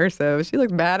like Jen Erso. She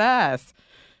looks badass.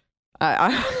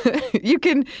 You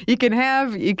can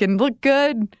look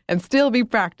good and still be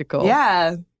practical.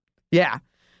 Yeah. Yeah.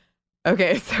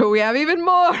 Okay, so we have even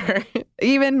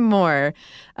more.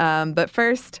 But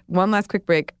first, one last quick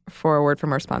break for a word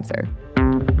from our sponsor.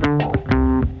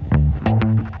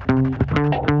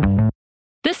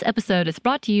 This episode is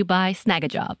brought to you by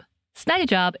Snagajob.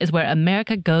 Snagajob is where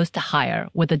America goes to hire,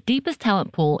 with the deepest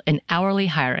talent pool in hourly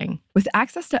hiring. With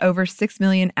access to over 6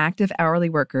 million active hourly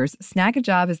workers,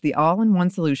 Snagajob is the all-in-one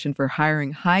solution for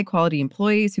hiring high-quality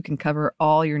employees who can cover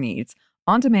all your needs.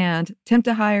 On demand, temp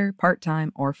to hire,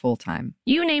 part-time, or full-time.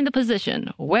 You name the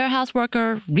position: warehouse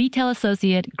worker, retail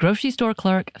associate, grocery store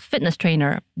clerk, fitness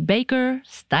trainer, baker,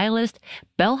 stylist,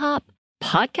 bellhop,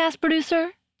 podcast producer.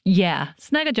 Yeah,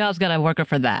 Snagajob's got a worker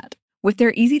for that. With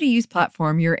their easy-to-use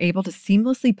platform, you're able to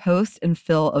seamlessly post and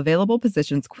fill available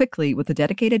positions quickly with a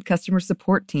dedicated customer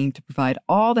support team to provide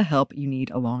all the help you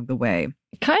need along the way.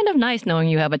 Kind of nice knowing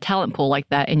you have a talent pool like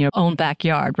that in your own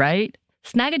backyard, right?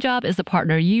 Snagajob is the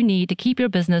partner you need to keep your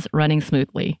business running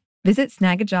smoothly. Visit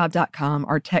snagajob.com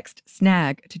or text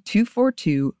SNAG to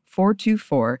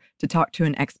 242-424 to talk to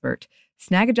an expert.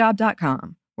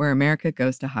 Snagajob.com, where America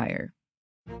goes to hire.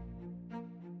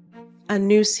 A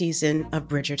new season of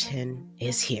Bridgerton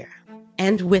is here.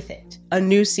 And with it, a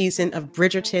new season of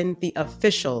Bridgerton, the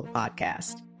official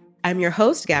podcast. I'm your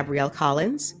host, Gabrielle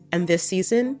Collins, and this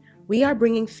season, we are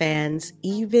bringing fans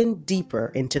even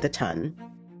deeper into the ton.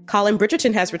 Colin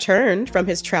Bridgerton has returned from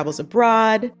his travels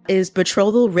abroad. Is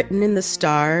betrothal written in the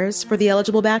stars for the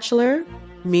eligible bachelor?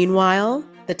 Meanwhile,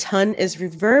 the ton is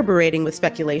reverberating with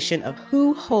speculation of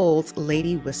who holds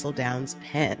Lady Whistledown's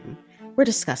pen. We're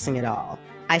discussing it all.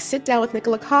 I sit down with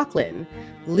Nicola Coughlan,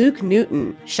 Luke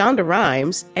Newton, Shonda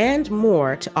Rhimes, and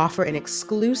more to offer an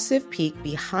exclusive peek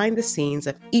behind the scenes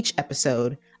of each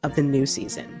episode of the new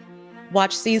season.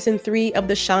 Watch season 3 of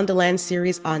the Shondaland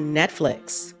series on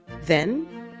Netflix. Then,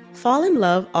 fall in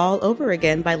love all over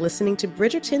again by listening to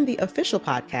Bridgerton, the official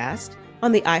podcast,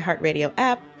 on the iHeartRadio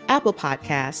app, Apple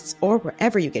Podcasts, or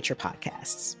wherever you get your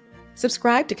podcasts.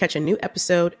 Subscribe to catch a new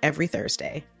episode every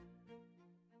Thursday.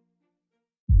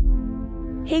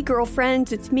 Hey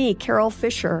girlfriends, it's me, Carol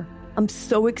Fisher. I'm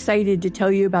so excited to tell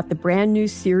you about the brand new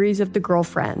series of The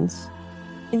Girlfriends.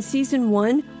 In season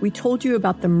 1, we told you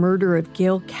about the murder of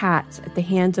Gail Katz at the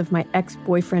hands of my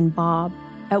ex-boyfriend Bob.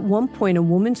 At one point, a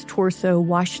woman's torso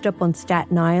washed up on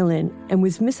Staten Island and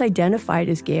was misidentified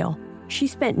as Gail. She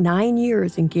spent 9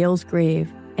 years in Gail's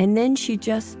grave, and then she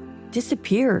just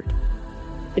disappeared.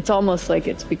 It's almost like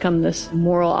it's become this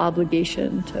moral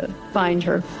obligation to find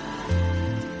her.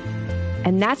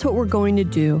 And that's what we're going to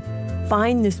do.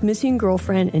 Find this missing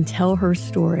girlfriend and tell her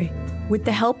story. With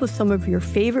the help of some of your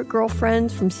favorite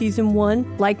girlfriends from season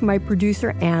 1, like my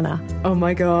producer, Anna. Oh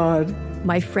my God.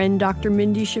 My friend, Dr.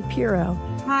 Mindy Shapiro.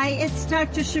 Hi, it's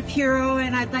Dr. Shapiro,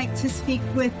 and I'd like to speak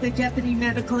with the deputy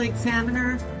medical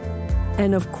examiner.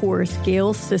 And of course,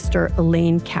 Gail's sister,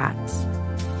 Elaine Katz.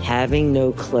 Having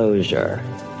no closure,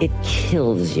 it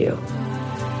kills you.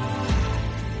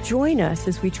 Join us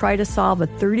as we try to solve a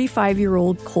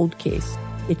 35-year-old cold case.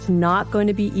 It's not going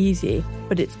to be easy,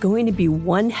 but it's going to be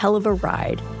one hell of a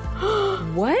ride.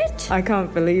 What? I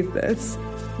can't believe this.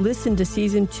 Listen to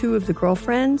season 2 of The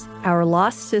Girlfriends, Our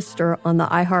Lost Sister on the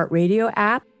iHeartRadio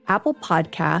app, Apple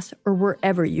Podcasts, or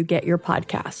wherever you get your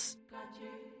podcasts.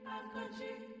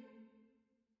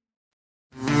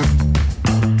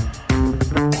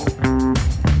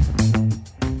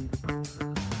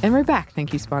 And we're back.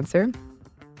 Thank you, sponsor.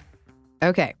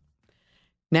 Okay.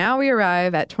 Now we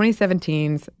arrive at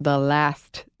 2017's The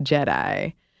Last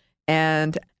Jedi.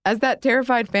 And as that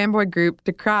terrified fanboy group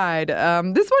decried,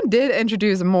 this one did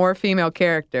introduce more female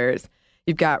characters.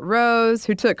 You've got Rose,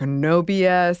 who took no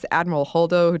BS, Admiral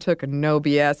Holdo, who took no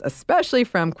BS, especially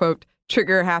from, quote,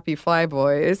 trigger-happy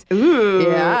flyboys. Ooh.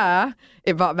 Yeah.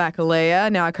 It brought back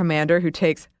Leia, now a commander who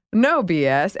takes no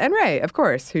BS, and Rey, of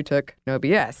course, who took no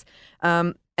BS.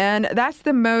 And that's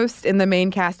the most in the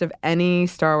main cast of any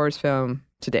Star Wars film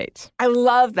to date. I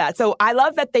love that. So I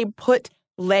love that they put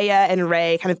Leia and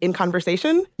Rey kind of in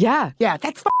conversation. Yeah. Yeah,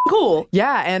 that's f***ing cool.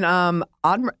 Yeah, and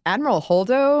Admiral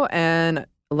Holdo and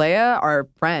Leia are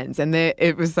friends, and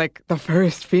it was like the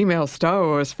first female Star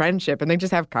Wars friendship, and they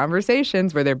just have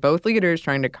conversations where they're both leaders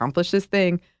trying to accomplish this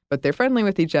thing, but they're friendly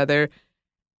with each other.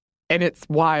 And it's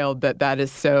wild that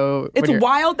is so... It's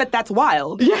wild that's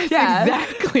wild. Yes, yeah.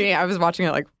 Exactly. I was watching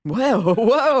it like,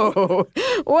 whoa,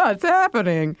 what's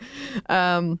happening?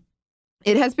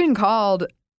 It has been called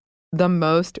the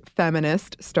most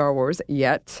feminist Star Wars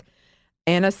yet.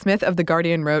 Anna Smith of The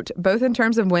Guardian wrote, both in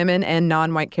terms of women and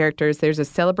non-white characters, there's a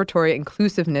celebratory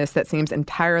inclusiveness that seems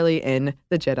entirely in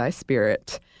the Jedi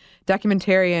spirit.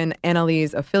 Documentarian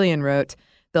Annalise Ophelian wrote,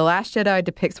 The Last Jedi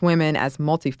depicts women as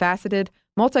multifaceted,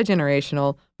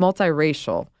 multi-generational,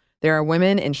 multiracial. There are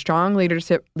women in strong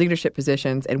leadership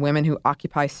positions and women who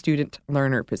occupy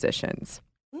student-learner positions.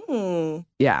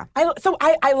 Yeah.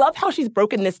 I love how she's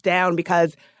broken this down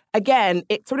because, again,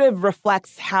 it sort of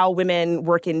reflects how women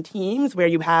work in teams where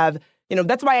you have,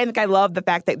 that's why I think I love the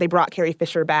fact that they brought Carrie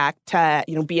Fisher back to,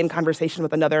 be in conversation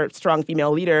with another strong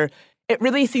female leader. It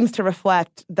really seems to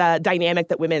reflect the dynamic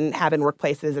that women have in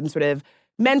workplaces and sort of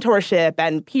mentorship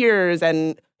and peers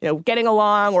and, getting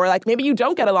along, or like maybe you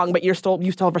don't get along, but you still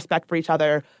have respect for each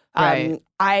other. Right.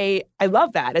 I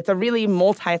love that. It's a really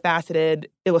multifaceted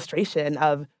illustration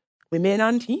of women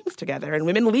on teams together and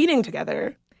women leading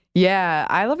together. Yeah,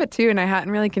 I love it too. And I hadn't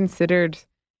really considered,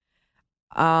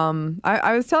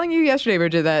 I was telling you yesterday,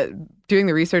 Bridget, that doing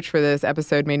the research for this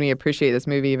episode made me appreciate this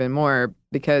movie even more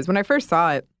because when I first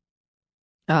saw it,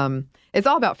 it's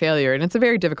all about failure and it's a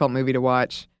very difficult movie to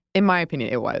watch. In my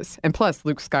opinion, it was. And plus,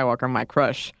 Luke Skywalker, my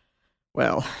crush.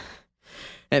 Well,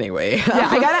 anyway. Yeah,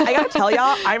 I gotta tell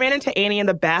y'all, I ran into Annie in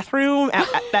the bathroom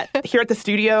here at the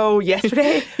studio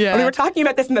yesterday. Yeah. And we were talking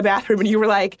about this in the bathroom, and you were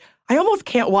like, I almost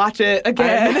can't watch it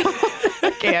again.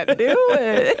 I can't do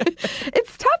it.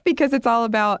 It's tough because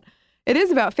it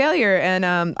is about failure. And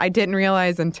I didn't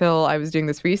realize until I was doing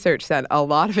this research that a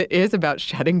lot of it is about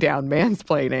shutting down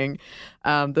mansplaining.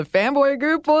 The fanboy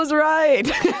group was right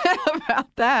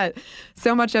about that.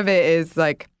 So much of it is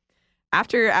like,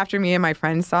 after me and my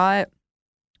friends saw it,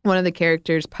 one of the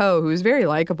characters, Poe, who's very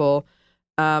likable,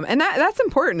 and that's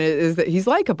important, is that he's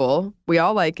likable. We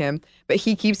all like him, but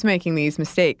he keeps making these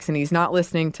mistakes, and he's not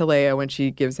listening to Leia when she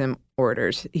gives him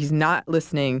orders. He's not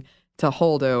listening to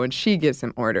Holdo and she gives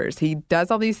him orders. He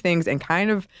does all these things and kind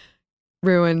of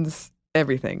ruins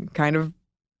everything, kind of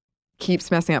keeps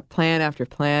messing up plan after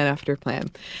plan after plan.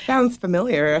 Sounds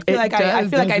familiar. I feel like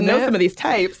I know some of these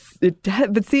types. It does.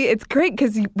 But see, it's great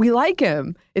because we like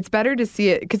him. It's better to see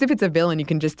it because if it's a villain, you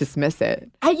can just dismiss it.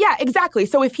 Yeah, exactly.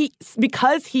 So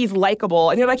because he's likable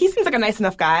and you're like, he seems like a nice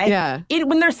enough guy. Yeah.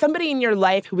 When there's somebody in your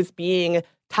life who is being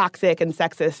toxic and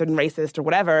sexist and racist or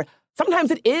whatever,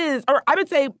 sometimes it is, or I would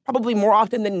say probably more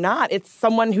often than not, it's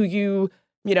someone who you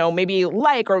maybe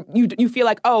like, or you feel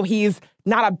like, oh, he's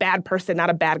not a bad person, not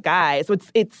a bad guy. So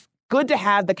it's good to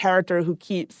have the character who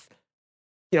keeps,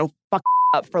 fuck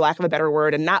up, for lack of a better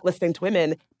word, and not listening to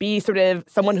women, be sort of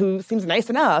someone who seems nice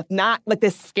enough, not like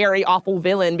this scary, awful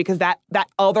villain, because that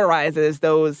otherizes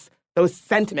those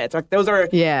sentiments. Like those are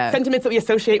sentiments that we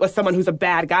associate with someone who's a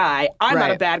bad guy. I'm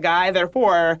not a bad guy,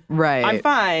 therefore I'm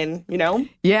fine,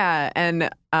 Yeah,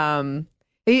 and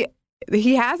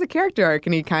he has a character arc,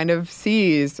 and he kind of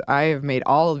sees, I have made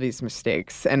all of these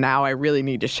mistakes, and now I really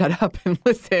need to shut up and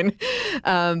listen.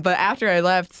 But after I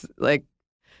left,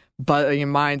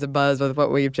 mind's abuzz with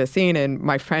what we've just seen, and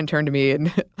my friend turned to me,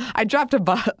 and I dropped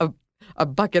a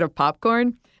bucket of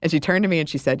popcorn, and she turned to me and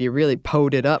she said, "You really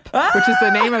Po'd it up," which is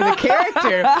the name of the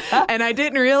character. And I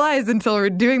didn't realize until we're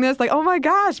doing this, oh my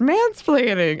gosh,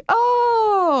 mansplaining.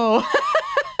 Oh,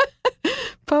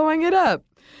 Po'ing it up.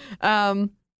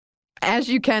 As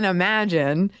you can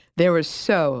imagine, there was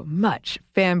so much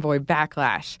fanboy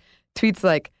backlash. Tweets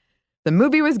like, "The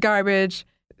movie was garbage.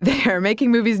 They are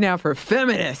making movies now for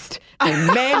feminists in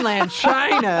mainland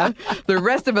China. The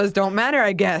rest of us don't matter,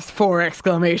 I guess, 4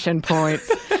 exclamation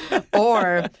points.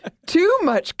 or too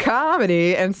much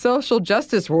comedy and social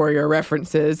justice warrior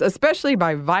references, especially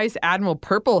by Vice Admiral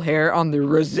Purplehair on the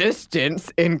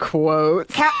Resistance, in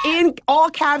quotes. In all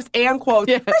caps and quotes.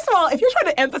 Yeah. First of all, if you're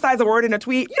trying to emphasize a word in a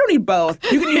tweet, you don't need both.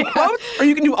 You can do quotes or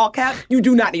you can do all caps. You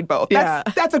do not need both.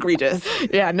 That's egregious.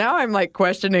 Yeah, now I'm like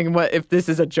questioning what if this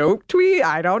is a joke tweet.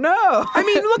 I don't know. I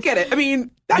mean, look at it. I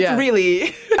mean, that's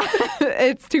really...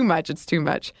 It's too much. It's too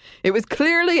much. It was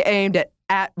clearly aimed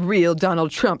at real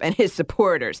Donald Trump and his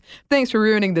supporters. Thanks for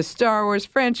ruining the Star Wars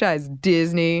franchise,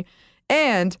 Disney.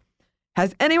 And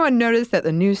has anyone noticed that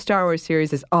the new Star Wars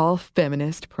series is all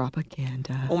feminist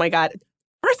propaganda? Oh my God.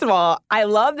 First of all, I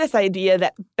love this idea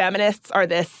that feminists are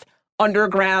this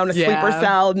underground sleeper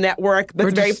cell network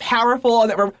that's very powerful and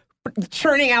that we're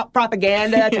churning out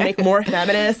propaganda to make more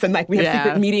feminists, and like we have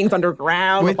secret meetings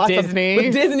underground with Disney.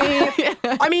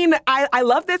 I mean, I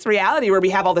love this reality where we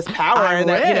have all this power and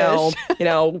that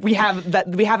we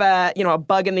have a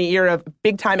bug in the ear of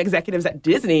big time executives at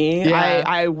Disney. Yeah.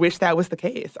 I wish that was the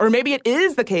case, or maybe it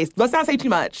is the case. Let's not say too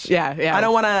much. Yeah. I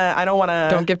don't want to.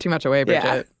 Don't give too much away,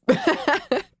 Bridget.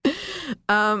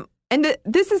 Yeah. And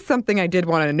this is something I did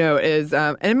want to note is,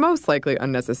 and most likely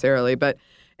unnecessarily, but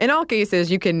in all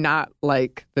cases, you cannot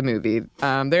like the movie.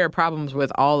 There are problems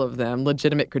with all of them,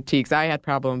 legitimate critiques. I had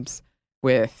problems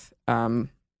with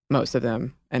most of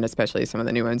them, and especially some of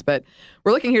the new ones. But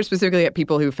we're looking here specifically at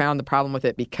people who found the problem with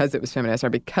it because it was feminist or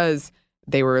because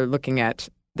they were looking at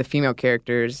the female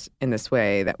characters in this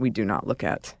way that we do not look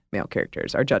at male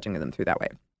characters, or judging them through that way.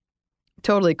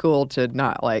 Totally cool to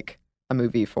not like a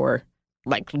movie for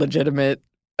like legitimate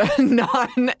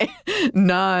non-sexist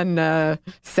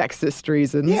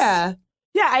reasons. Yeah.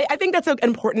 I think that's an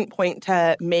important point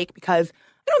to make, because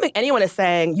I don't think anyone is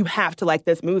saying you have to like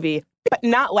this movie, but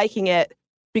not liking it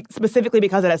specifically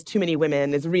because it has too many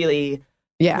women is really,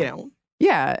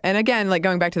 Yeah, and again, like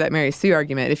going back to that Mary Sue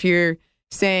argument, if you're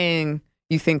saying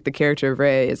you think the character of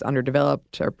Rey is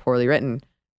underdeveloped or poorly written,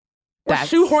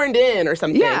 that's shoehorned in or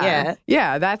something.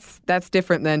 Yeah, that's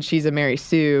different than she's a Mary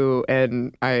Sue,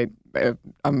 and a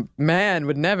man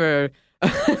would never.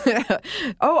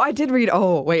 Oh, I did read.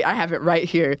 Oh, wait, I have it right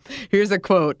here. Here's a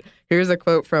quote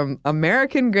from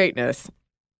American Greatness.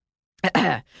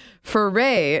 For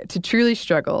Rey to truly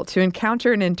struggle, to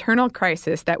encounter an internal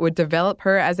crisis that would develop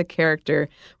her as a character,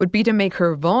 would be to make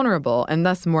her vulnerable and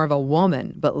thus more of a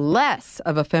woman, but less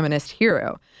of a feminist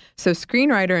hero. So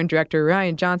screenwriter and director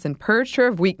Rian Johnson purged her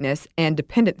of weakness and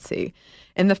dependency.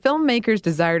 In the filmmaker's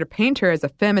desire to paint her as a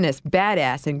feminist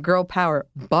badass and girl power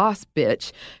boss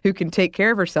bitch who can take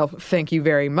care of herself, thank you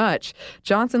very much,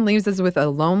 Johnson leaves us with a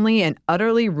lonely and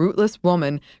utterly rootless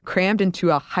woman crammed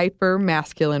into a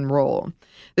hyper-masculine role.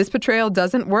 This portrayal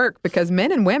doesn't work because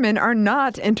men and women are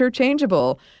not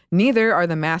interchangeable. Neither are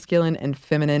the masculine and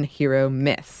feminine hero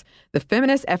myths. The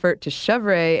feminist effort to shove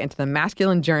Rey into the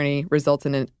masculine journey results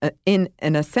in an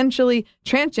essentially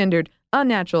transgendered,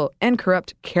 unnatural, and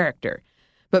corrupt character.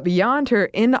 But beyond her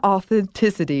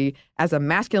inauthenticity as a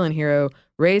masculine hero,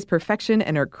 Rey's perfection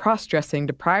and her cross-dressing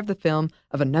deprive the film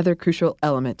of another crucial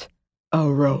element, a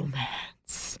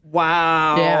romance.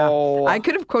 Wow. Yeah. I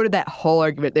could have quoted that whole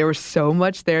argument. There was so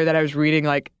much there that I was reading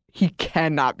like, he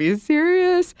cannot be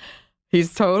serious.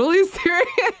 He's totally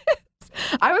serious.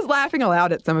 I was laughing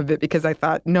aloud at some of it because I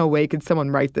thought, no way could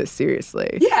someone write this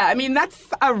seriously. Yeah, I mean, that's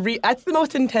the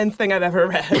most intense thing I've ever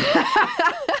read.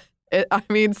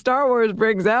 Star Wars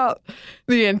brings out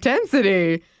the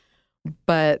intensity,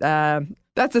 but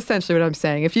that's essentially what I'm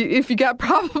saying. If you got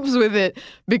problems with it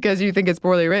because you think it's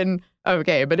poorly written,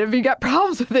 okay. But if you got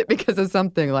problems with it because of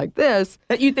something like this,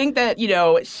 that you think that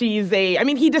she's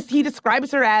he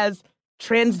describes her as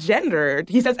transgendered.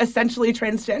 He says essentially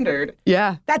transgendered.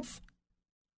 Yeah, that's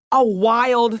a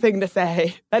wild thing to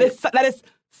say. That is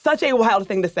such a wild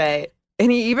thing to say. And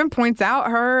he even points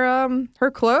out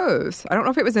her clothes. I don't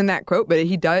know if it was in that quote, but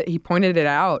he pointed it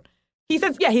out. He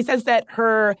says that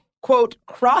her, quote,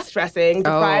 cross-dressing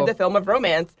deprived the film of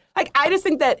romance. Like, I just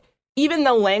think that even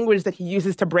the language that he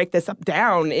uses to break this up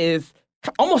down is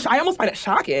I almost find it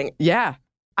shocking. Yeah.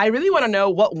 I really want to know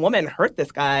what woman hurt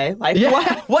this guy. Like,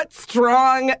 what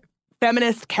strong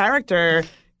feminist character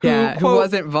who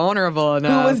wasn't vulnerable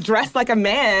enough, who was dressed like a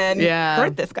man,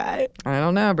 hurt this guy. I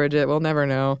don't know, Bridget. We'll never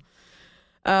know.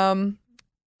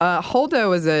 Holdo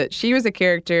was a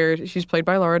character. She's played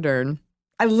by Laura Dern.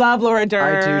 I love Laura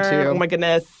Dern. I do too. Oh my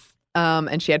goodness.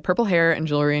 And she had purple hair and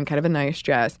jewelry and kind of a nice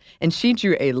dress. And she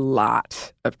drew a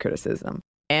lot of criticism.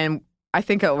 And I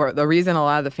think the reason a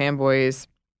lot of the fanboys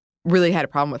really had a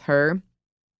problem with her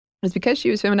is because she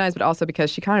was feminized, but also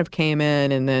because she kind of came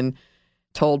in and then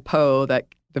told Poe, that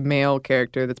the male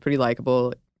character that's pretty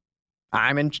likable,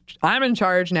 I'm in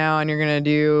charge now, and you're gonna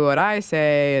do what I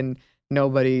say. And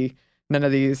none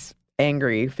of these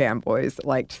angry fanboys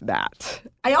liked that.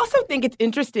 I also think it's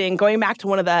interesting, going back to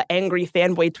one of the angry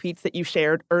fanboy tweets that you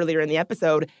shared earlier in the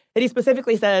episode, that he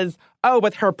specifically says, "Oh,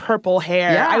 with her purple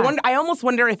hair." Yeah. I almost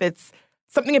wonder if it's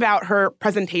something about her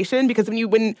presentation, because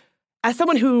when as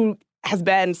someone who has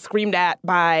been screamed at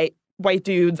by white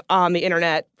dudes on the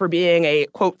internet for being a,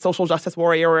 quote, social justice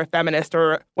warrior or a feminist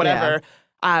or whatever,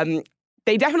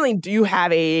 they definitely do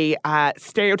have a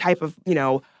stereotype of,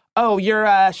 oh, you're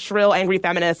a shrill, angry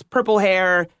feminist, purple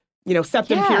hair,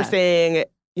 septum piercing,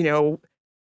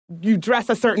 you dress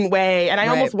a certain way. And I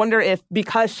almost wonder if,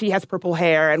 because she has purple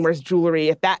hair and wears jewelry,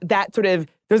 if that sort of,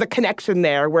 there's a connection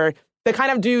there where the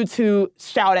kind of dudes who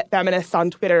shout at feminists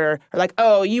on Twitter are like,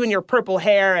 oh, you and your purple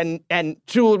hair and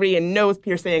jewelry and nose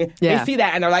piercing. Yeah. They see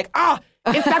that and they're like,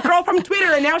 it's that girl from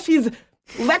Twitter, and now she's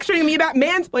lecturing me about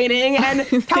mansplaining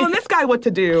and telling this guy what to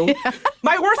do. Yeah.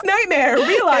 My worst nightmare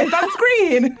realized on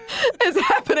screen. It's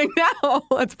happening now.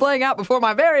 It's playing out before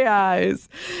my very eyes.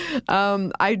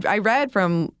 I read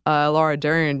from Laura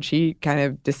Dern. She kind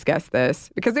of discussed this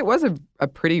because it was a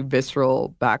pretty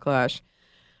visceral backlash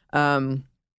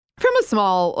from a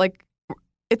small,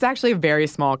 it's actually a very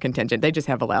small contingent. They just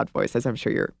have a loud voice, as I'm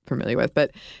sure you're familiar with.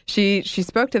 But she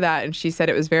spoke to that, and she said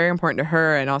it was very important to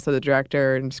her and also the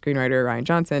director and screenwriter, Rian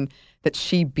Johnson, that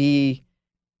she be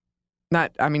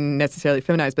not, necessarily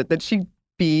feminized, but that she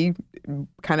be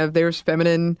kind of, there's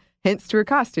feminine hints to her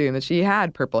costume, that she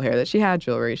had purple hair, that she had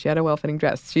jewelry, she had a well-fitting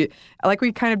dress. She, like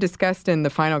we kind of discussed in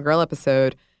the Final Girl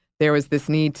episode, there was this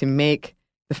need to make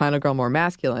the final girl more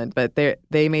masculine, but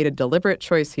they made a deliberate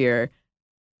choice here.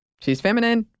 She's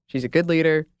feminine. She's a good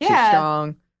leader. She's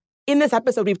strong. In this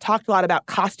episode, we've talked a lot about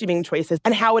costuming choices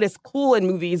and how it is cool in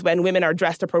movies when women are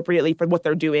dressed appropriately for what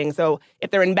they're doing. So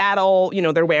if they're in battle,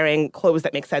 they're wearing clothes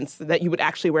that make sense that you would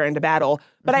actually wear into battle.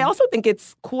 But I also think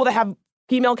it's cool to have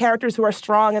female characters who are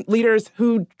strong and leaders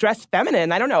who dress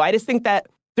feminine. I don't know. I just think that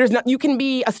you can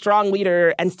be a strong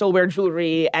leader and still wear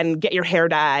jewelry and get your hair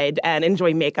dyed and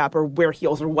enjoy makeup or wear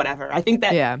heels or whatever. I think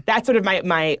that that's sort of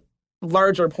my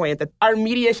larger point, that our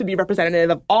media should be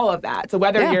representative of all of that. So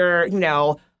whether you're,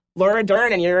 Laura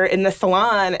Dern and you're in the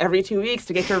salon every 2 weeks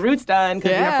to get your roots done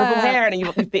because you have purple hair and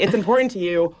it's important to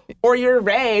you, or you're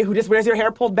Ray who just wears your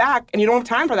hair pulled back and you don't have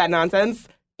time for that nonsense.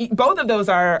 Both of those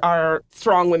are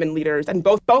strong women leaders, and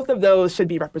both of those should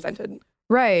be represented.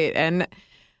 Right. And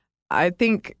I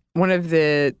think one of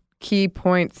the key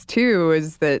points, too,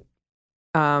 is that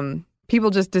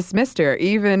people just dismissed her,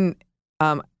 even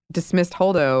dismissed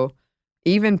Holdo.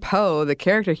 Even Poe, the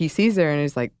character, he sees her and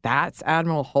he's like, that's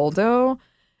Admiral Holdo?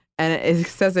 And it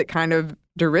says it kind of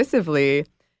derisively.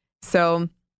 So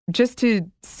just to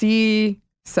see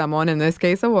someone, in this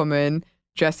case a woman,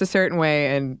 dressed a certain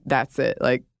way, and that's it.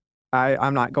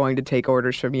 I'm not going to take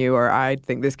orders from you, or I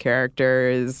think this character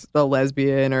is a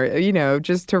lesbian, or,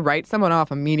 just to write someone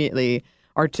off immediately,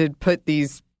 or to put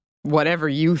these, whatever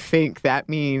you think that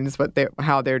means,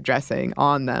 how they're dressing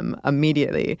on them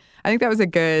immediately. I think that was a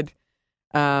good,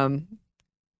 I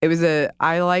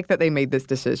like that they made this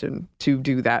decision to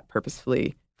do that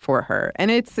purposefully for her.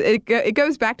 And it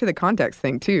goes back to the context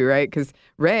thing too, right? Because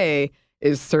Rey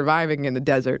is surviving in the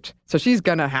desert. So she's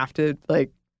going to have to,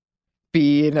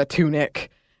 be in a tunic,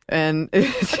 and pretty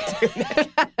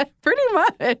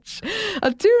much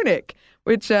a tunic,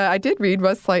 which I did read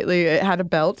was it had a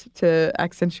belt to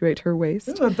accentuate her waist.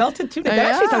 Ooh, a belted tunic. That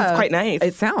actually sounds quite nice.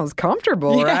 It sounds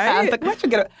comfortable, right? It's I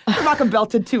should rock a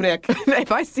belted tunic.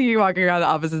 If I see you walking around the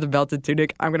office with a belted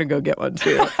tunic, I'm going to go get one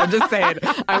too. I'm just saying,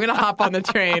 I'm going to hop on the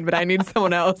train, but I need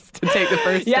someone else to take the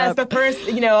first step. Yes, the first,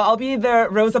 I'll be the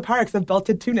Rosa Parks of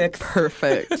belted tunics.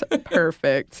 Perfect.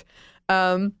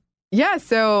 Yeah,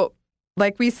 so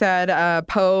like we said,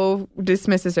 Poe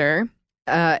dismisses her.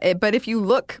 But if you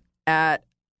look at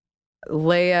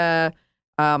Leia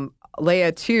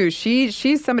too,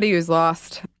 she's somebody who's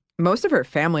lost most of her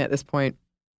family at this point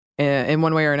in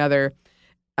one way or another.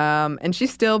 And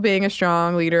she's still being a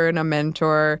strong leader and a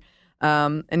mentor.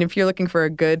 And if you're looking for a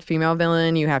good female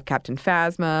villain, you have Captain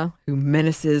Phasma, who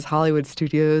menaces Hollywood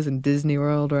studios and Disney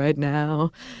World right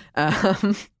now.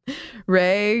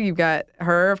 Rey, you've got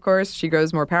her, of course. She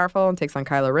grows more powerful and takes on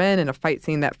Kylo Ren in a fight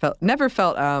scene that never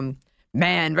felt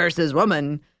man versus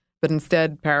woman, but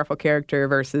instead powerful character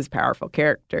versus powerful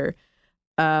character.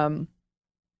 And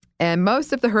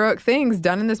most of the heroic things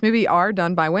done in this movie are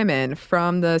done by women,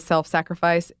 from the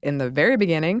self-sacrifice in the very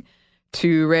beginning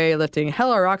to Rey lifting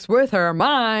hella rocks with her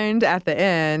mind at the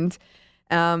end.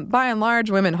 By and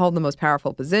large, women hold the most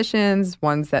powerful positions,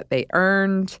 ones that they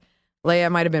earned. Leia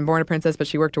might have been born a princess, but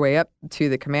she worked her way up to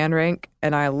the command rank.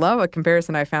 And I love a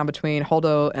comparison I found between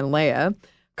Holdo and Leia.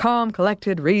 Calm,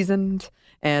 collected, reasoned.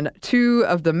 And two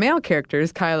of the male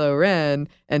characters, Kylo Ren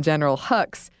and General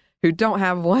Hux, who don't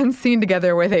have one scene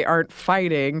together where they aren't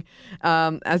fighting.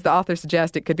 As the author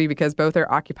suggests, it could be because both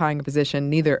are occupying a position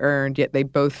neither earned, yet they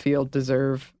both feel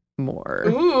deserve more.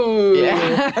 Ooh,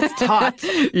 yeah. That's taut.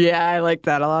 Yeah, I like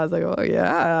that a lot. I was like, oh,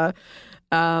 yeah.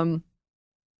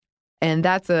 And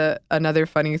that's another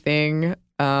funny thing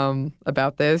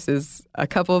about this is a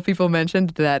couple of people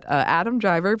mentioned that Adam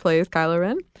Driver plays Kylo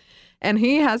Ren, and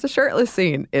he has a shirtless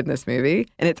scene in this movie,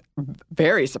 and it's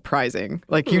very surprising.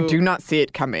 Like, you do not see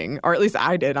it coming, or at least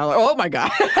I did. I was like, oh, my God.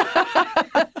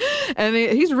 And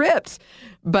he's ripped,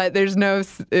 but there's no,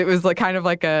 it was like kind of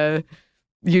like a,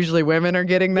 usually women are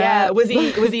getting that. Yeah, was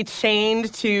he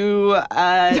chained to,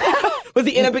 was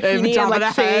he in a bikini and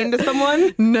like chained to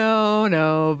someone?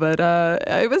 No, but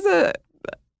it was a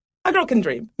girl can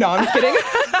dream. No, I'm just kidding.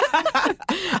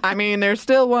 I mean, there's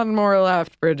still one more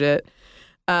left, Bridget.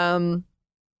 And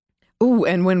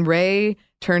when Rey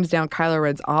turns down Kylo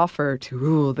Ren's offer to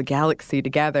rule the galaxy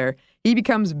together, he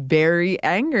becomes very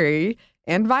angry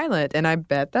and violent. And I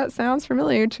bet that sounds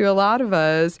familiar to a lot of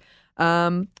us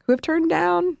who have turned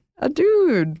down a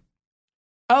dude.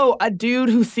 Oh, a dude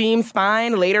who seems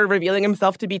fine, later revealing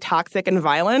himself to be toxic and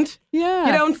violent? Yeah.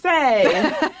 You don't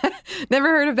say. Never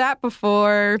heard of that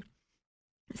before.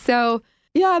 So,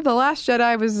 yeah, The Last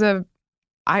Jedi was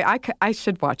I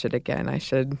should watch it again. I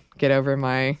should get over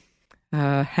my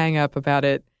hang up about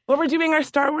it. Well, we're doing our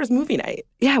Star Wars movie night.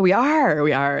 Yeah, we are.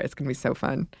 It's going to be so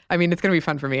fun. I mean, it's going to be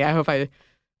fun for me. I hope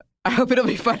it'll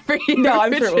be fun for you. No,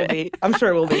 I'm sure it will be. I'm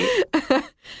sure it will be.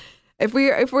 If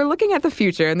we're looking at the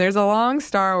future, and there's a long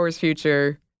Star Wars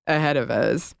future ahead of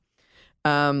us,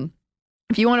 if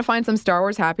you want to find some Star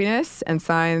Wars happiness and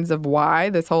signs of why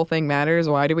this whole thing matters,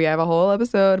 why do we have a whole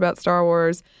episode about Star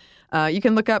Wars, you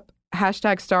can look up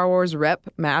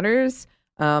 #StarWarsRepMatters.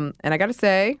 And I got to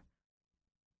say,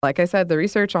 like I said, the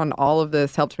research on all of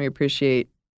this helped me appreciate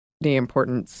the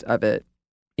importance of it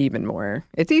even more.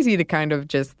 It's easy to kind of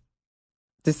just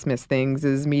dismiss things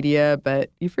as media, but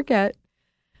you forget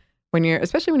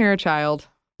especially when you're a child,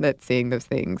 that seeing those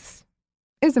things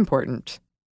is important,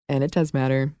 and it does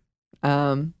matter.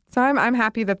 So I'm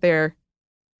happy that they're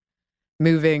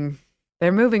moving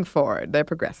forward. They're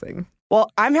progressing.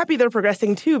 Well, I'm happy they're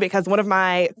progressing too, because one of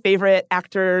my favorite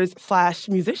actors /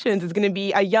 musicians is going to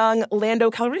be a young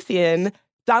Lando Calrissian,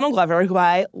 Donald Glover, who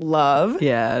I love.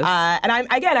 Yes. And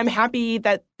I'm happy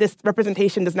that this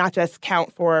representation does not just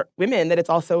count for women, that it's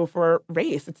also for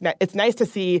race. It's nice to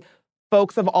see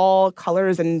folks of all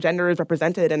colors and genders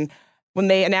represented. And when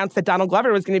they announced that Donald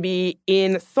Glover was going to be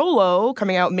in Solo,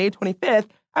 coming out May 25th,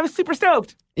 I was super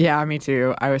stoked. Yeah, me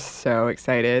too. I was so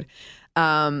excited.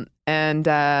 And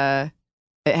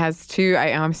it has two,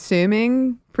 I'm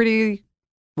assuming, pretty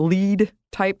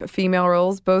lead-type female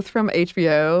roles, both from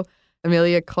HBO,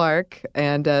 Emilia Clarke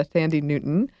and Thandie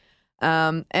Newton.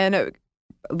 And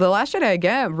The Last Jedi,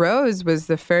 again, Rose was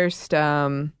the first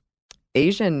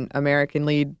Asian American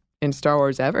lead in Star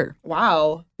Wars ever.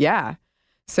 Wow. Yeah.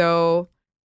 So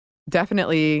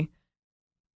definitely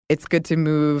it's good to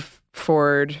move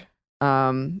forward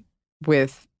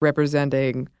with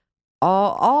representing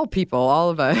all people, all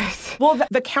of us. Well,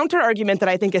 the counter argument that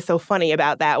I think is so funny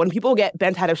about that, when people get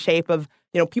bent out of shape of,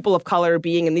 people of color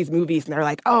being in these movies, and they're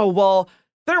like, oh, well,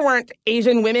 there weren't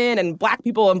Asian women and black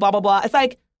people and blah, blah, blah. It's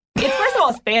like, first of all,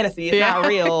 it's fantasy. It's not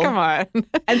real. Come on.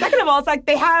 And second of all, it's like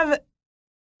they have,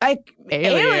 like,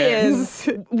 aliens.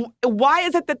 Why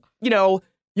is it that,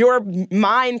 your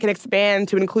mind can expand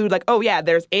to include, like, oh, yeah,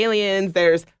 there's aliens,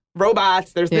 there's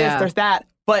robots, there's this, there's that.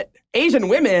 But Asian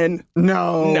women,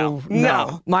 no.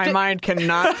 My mind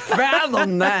cannot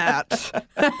fathom that.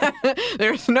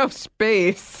 There's no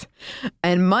space.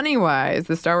 And money-wise,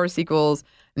 the Star Wars sequels,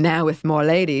 now with more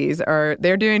ladies,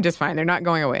 they're doing just fine. They're not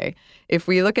going away. If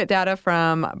we look at data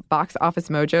from Box Office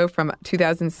Mojo from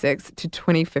 2006 to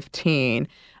 2015,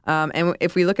 and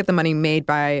if we look at the money made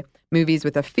by movies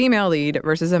with a female lead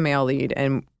versus a male lead,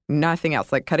 and nothing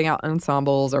else, like cutting out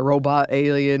ensembles or robot,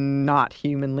 alien, not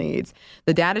human leads.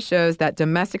 The data shows that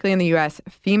domestically in the U.S.,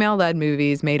 female-led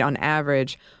movies made on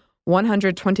average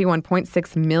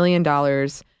 $121.6 million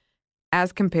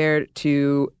as compared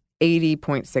to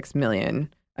 $80.6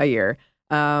 million a year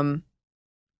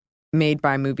made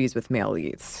by movies with male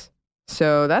leads.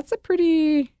 So that's a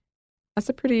pretty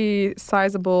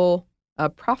sizable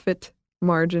profit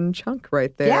margin chunk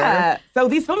right there. Yeah. So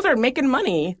these films are making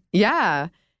money. Yeah.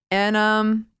 And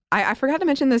I forgot to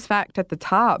mention this fact at the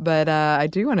top, but I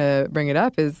do want to bring it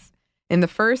up, is In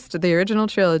the original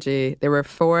trilogy, there were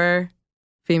 4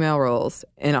 female roles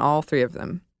in all 3 of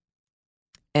them.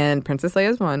 And Princess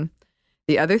Leia's one.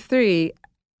 The other 3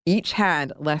 each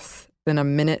had less than a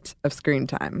minute of screen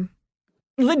time.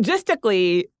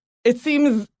 Logistically, it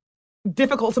seems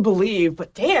difficult to believe,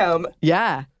 but damn.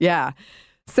 Yeah.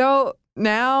 So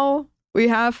now we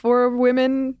have 4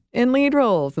 women in lead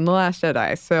roles in The Last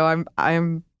Jedi. So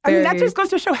I'm very... that just goes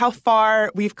to show how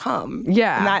far we've come.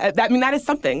 Yeah. And that is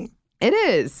something. It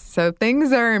is. So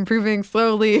things are improving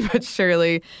slowly but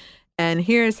surely. And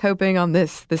here's hoping on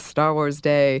this Star Wars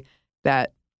Day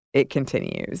that it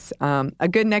continues. A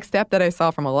good next step that I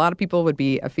saw from a lot of people would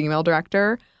be a female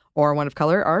director or one of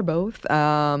color, or both.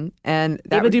 And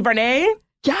Ava DuVernay?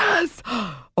 Yes!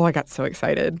 Oh, I got so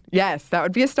excited. Yes, that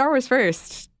would be a Star Wars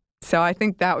first. So I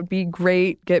think that would be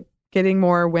great. Getting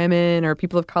more women or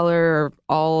people of color or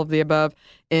all of the above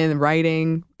in the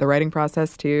writing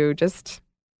process too. Just,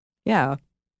 yeah.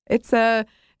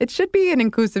 It should be an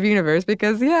inclusive universe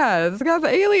because, yeah, it's got the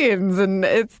aliens and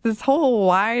it's this whole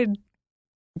wide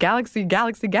galaxy.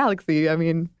 I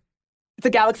mean, it's a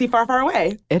galaxy far, far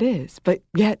away. It is, but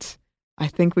yet I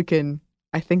think we can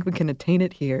attain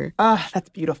it here. That's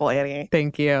beautiful, Annie.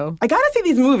 Thank you. I gotta see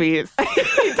these movies.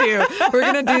 You do. We're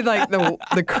gonna do like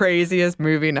the craziest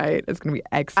movie night. It's gonna be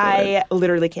excellent. I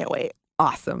literally can't wait.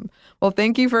 Awesome. Well,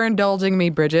 thank you for indulging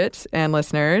me, Bridget, and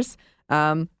listeners.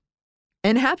 And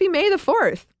happy May the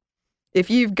 4th. If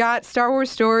you've got Star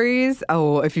Wars stories,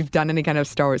 if you've done any kind of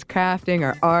Star Wars crafting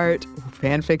or art or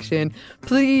fan fiction,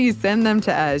 please send them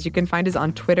to us. You can find us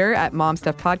on Twitter at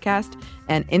MomStuffPodcast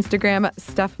and Instagram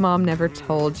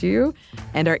StuffMomNeverToldYou.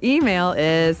 And our email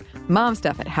is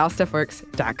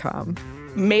momstuff@howstuffworks.com.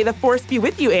 May the Force be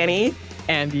with you, Annie.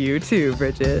 And you too,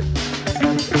 Bridget.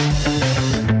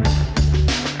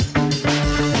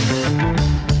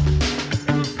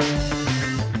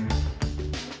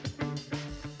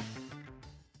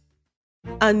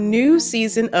 A new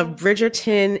season of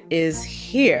Bridgerton is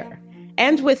here.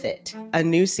 And with it, a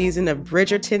new season of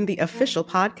Bridgerton, the official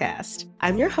podcast.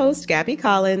 I'm your host, Gabby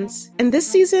Collins. And this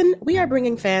season, we are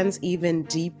bringing fans even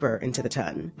deeper into the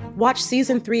ton. Watch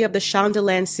season 3 of the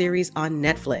Shondaland series on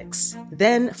Netflix.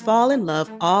 Then fall in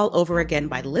love all over again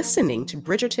by listening to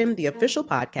Bridgerton, the official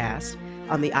podcast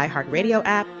on the iHeartRadio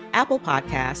app, Apple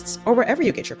Podcasts, or wherever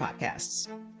you get your podcasts.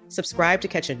 Subscribe to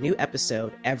catch a new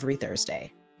episode every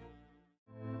Thursday.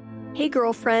 Hey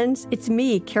girlfriends, it's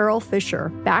me, Carol Fisher,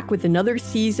 back with another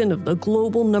season of the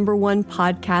global #1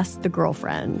 podcast, The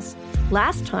Girlfriends.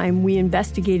 Last time, we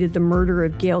investigated the murder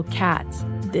of Gail Katz.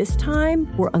 This time,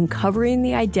 we're uncovering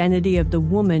the identity of the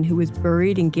woman who was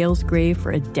buried in Gail's grave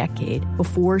for a decade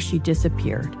before she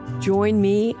disappeared. Join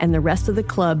me and the rest of the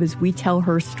club as we tell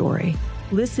her story.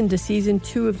 Listen to Season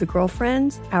 2 of The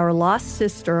Girlfriends, Our Lost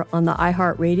Sister on the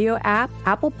iHeartRadio app,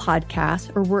 Apple Podcasts,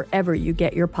 or wherever you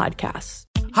get your podcasts.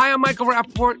 Hi, I'm Michael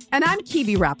Rappaport. And I'm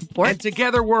Kibi Rappaport. And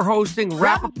together we're hosting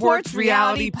Rappaport's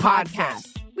Reality Podcast.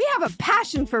 We have a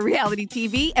passion for reality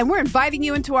TV, and we're inviting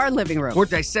you into our living room. We're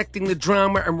dissecting the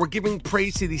drama, and we're giving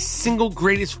praise to the single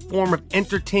greatest form of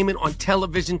entertainment on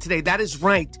television today. That is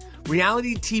right.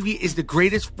 Reality TV is the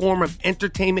greatest form of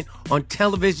entertainment on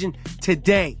television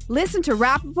today. Listen to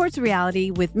Rappaport's Reality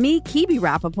with me, Kibi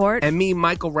Rappaport. And me,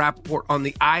 Michael Rappaport, on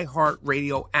the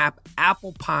iHeartRadio app,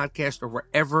 Apple Podcast, or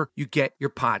wherever you get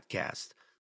your podcast.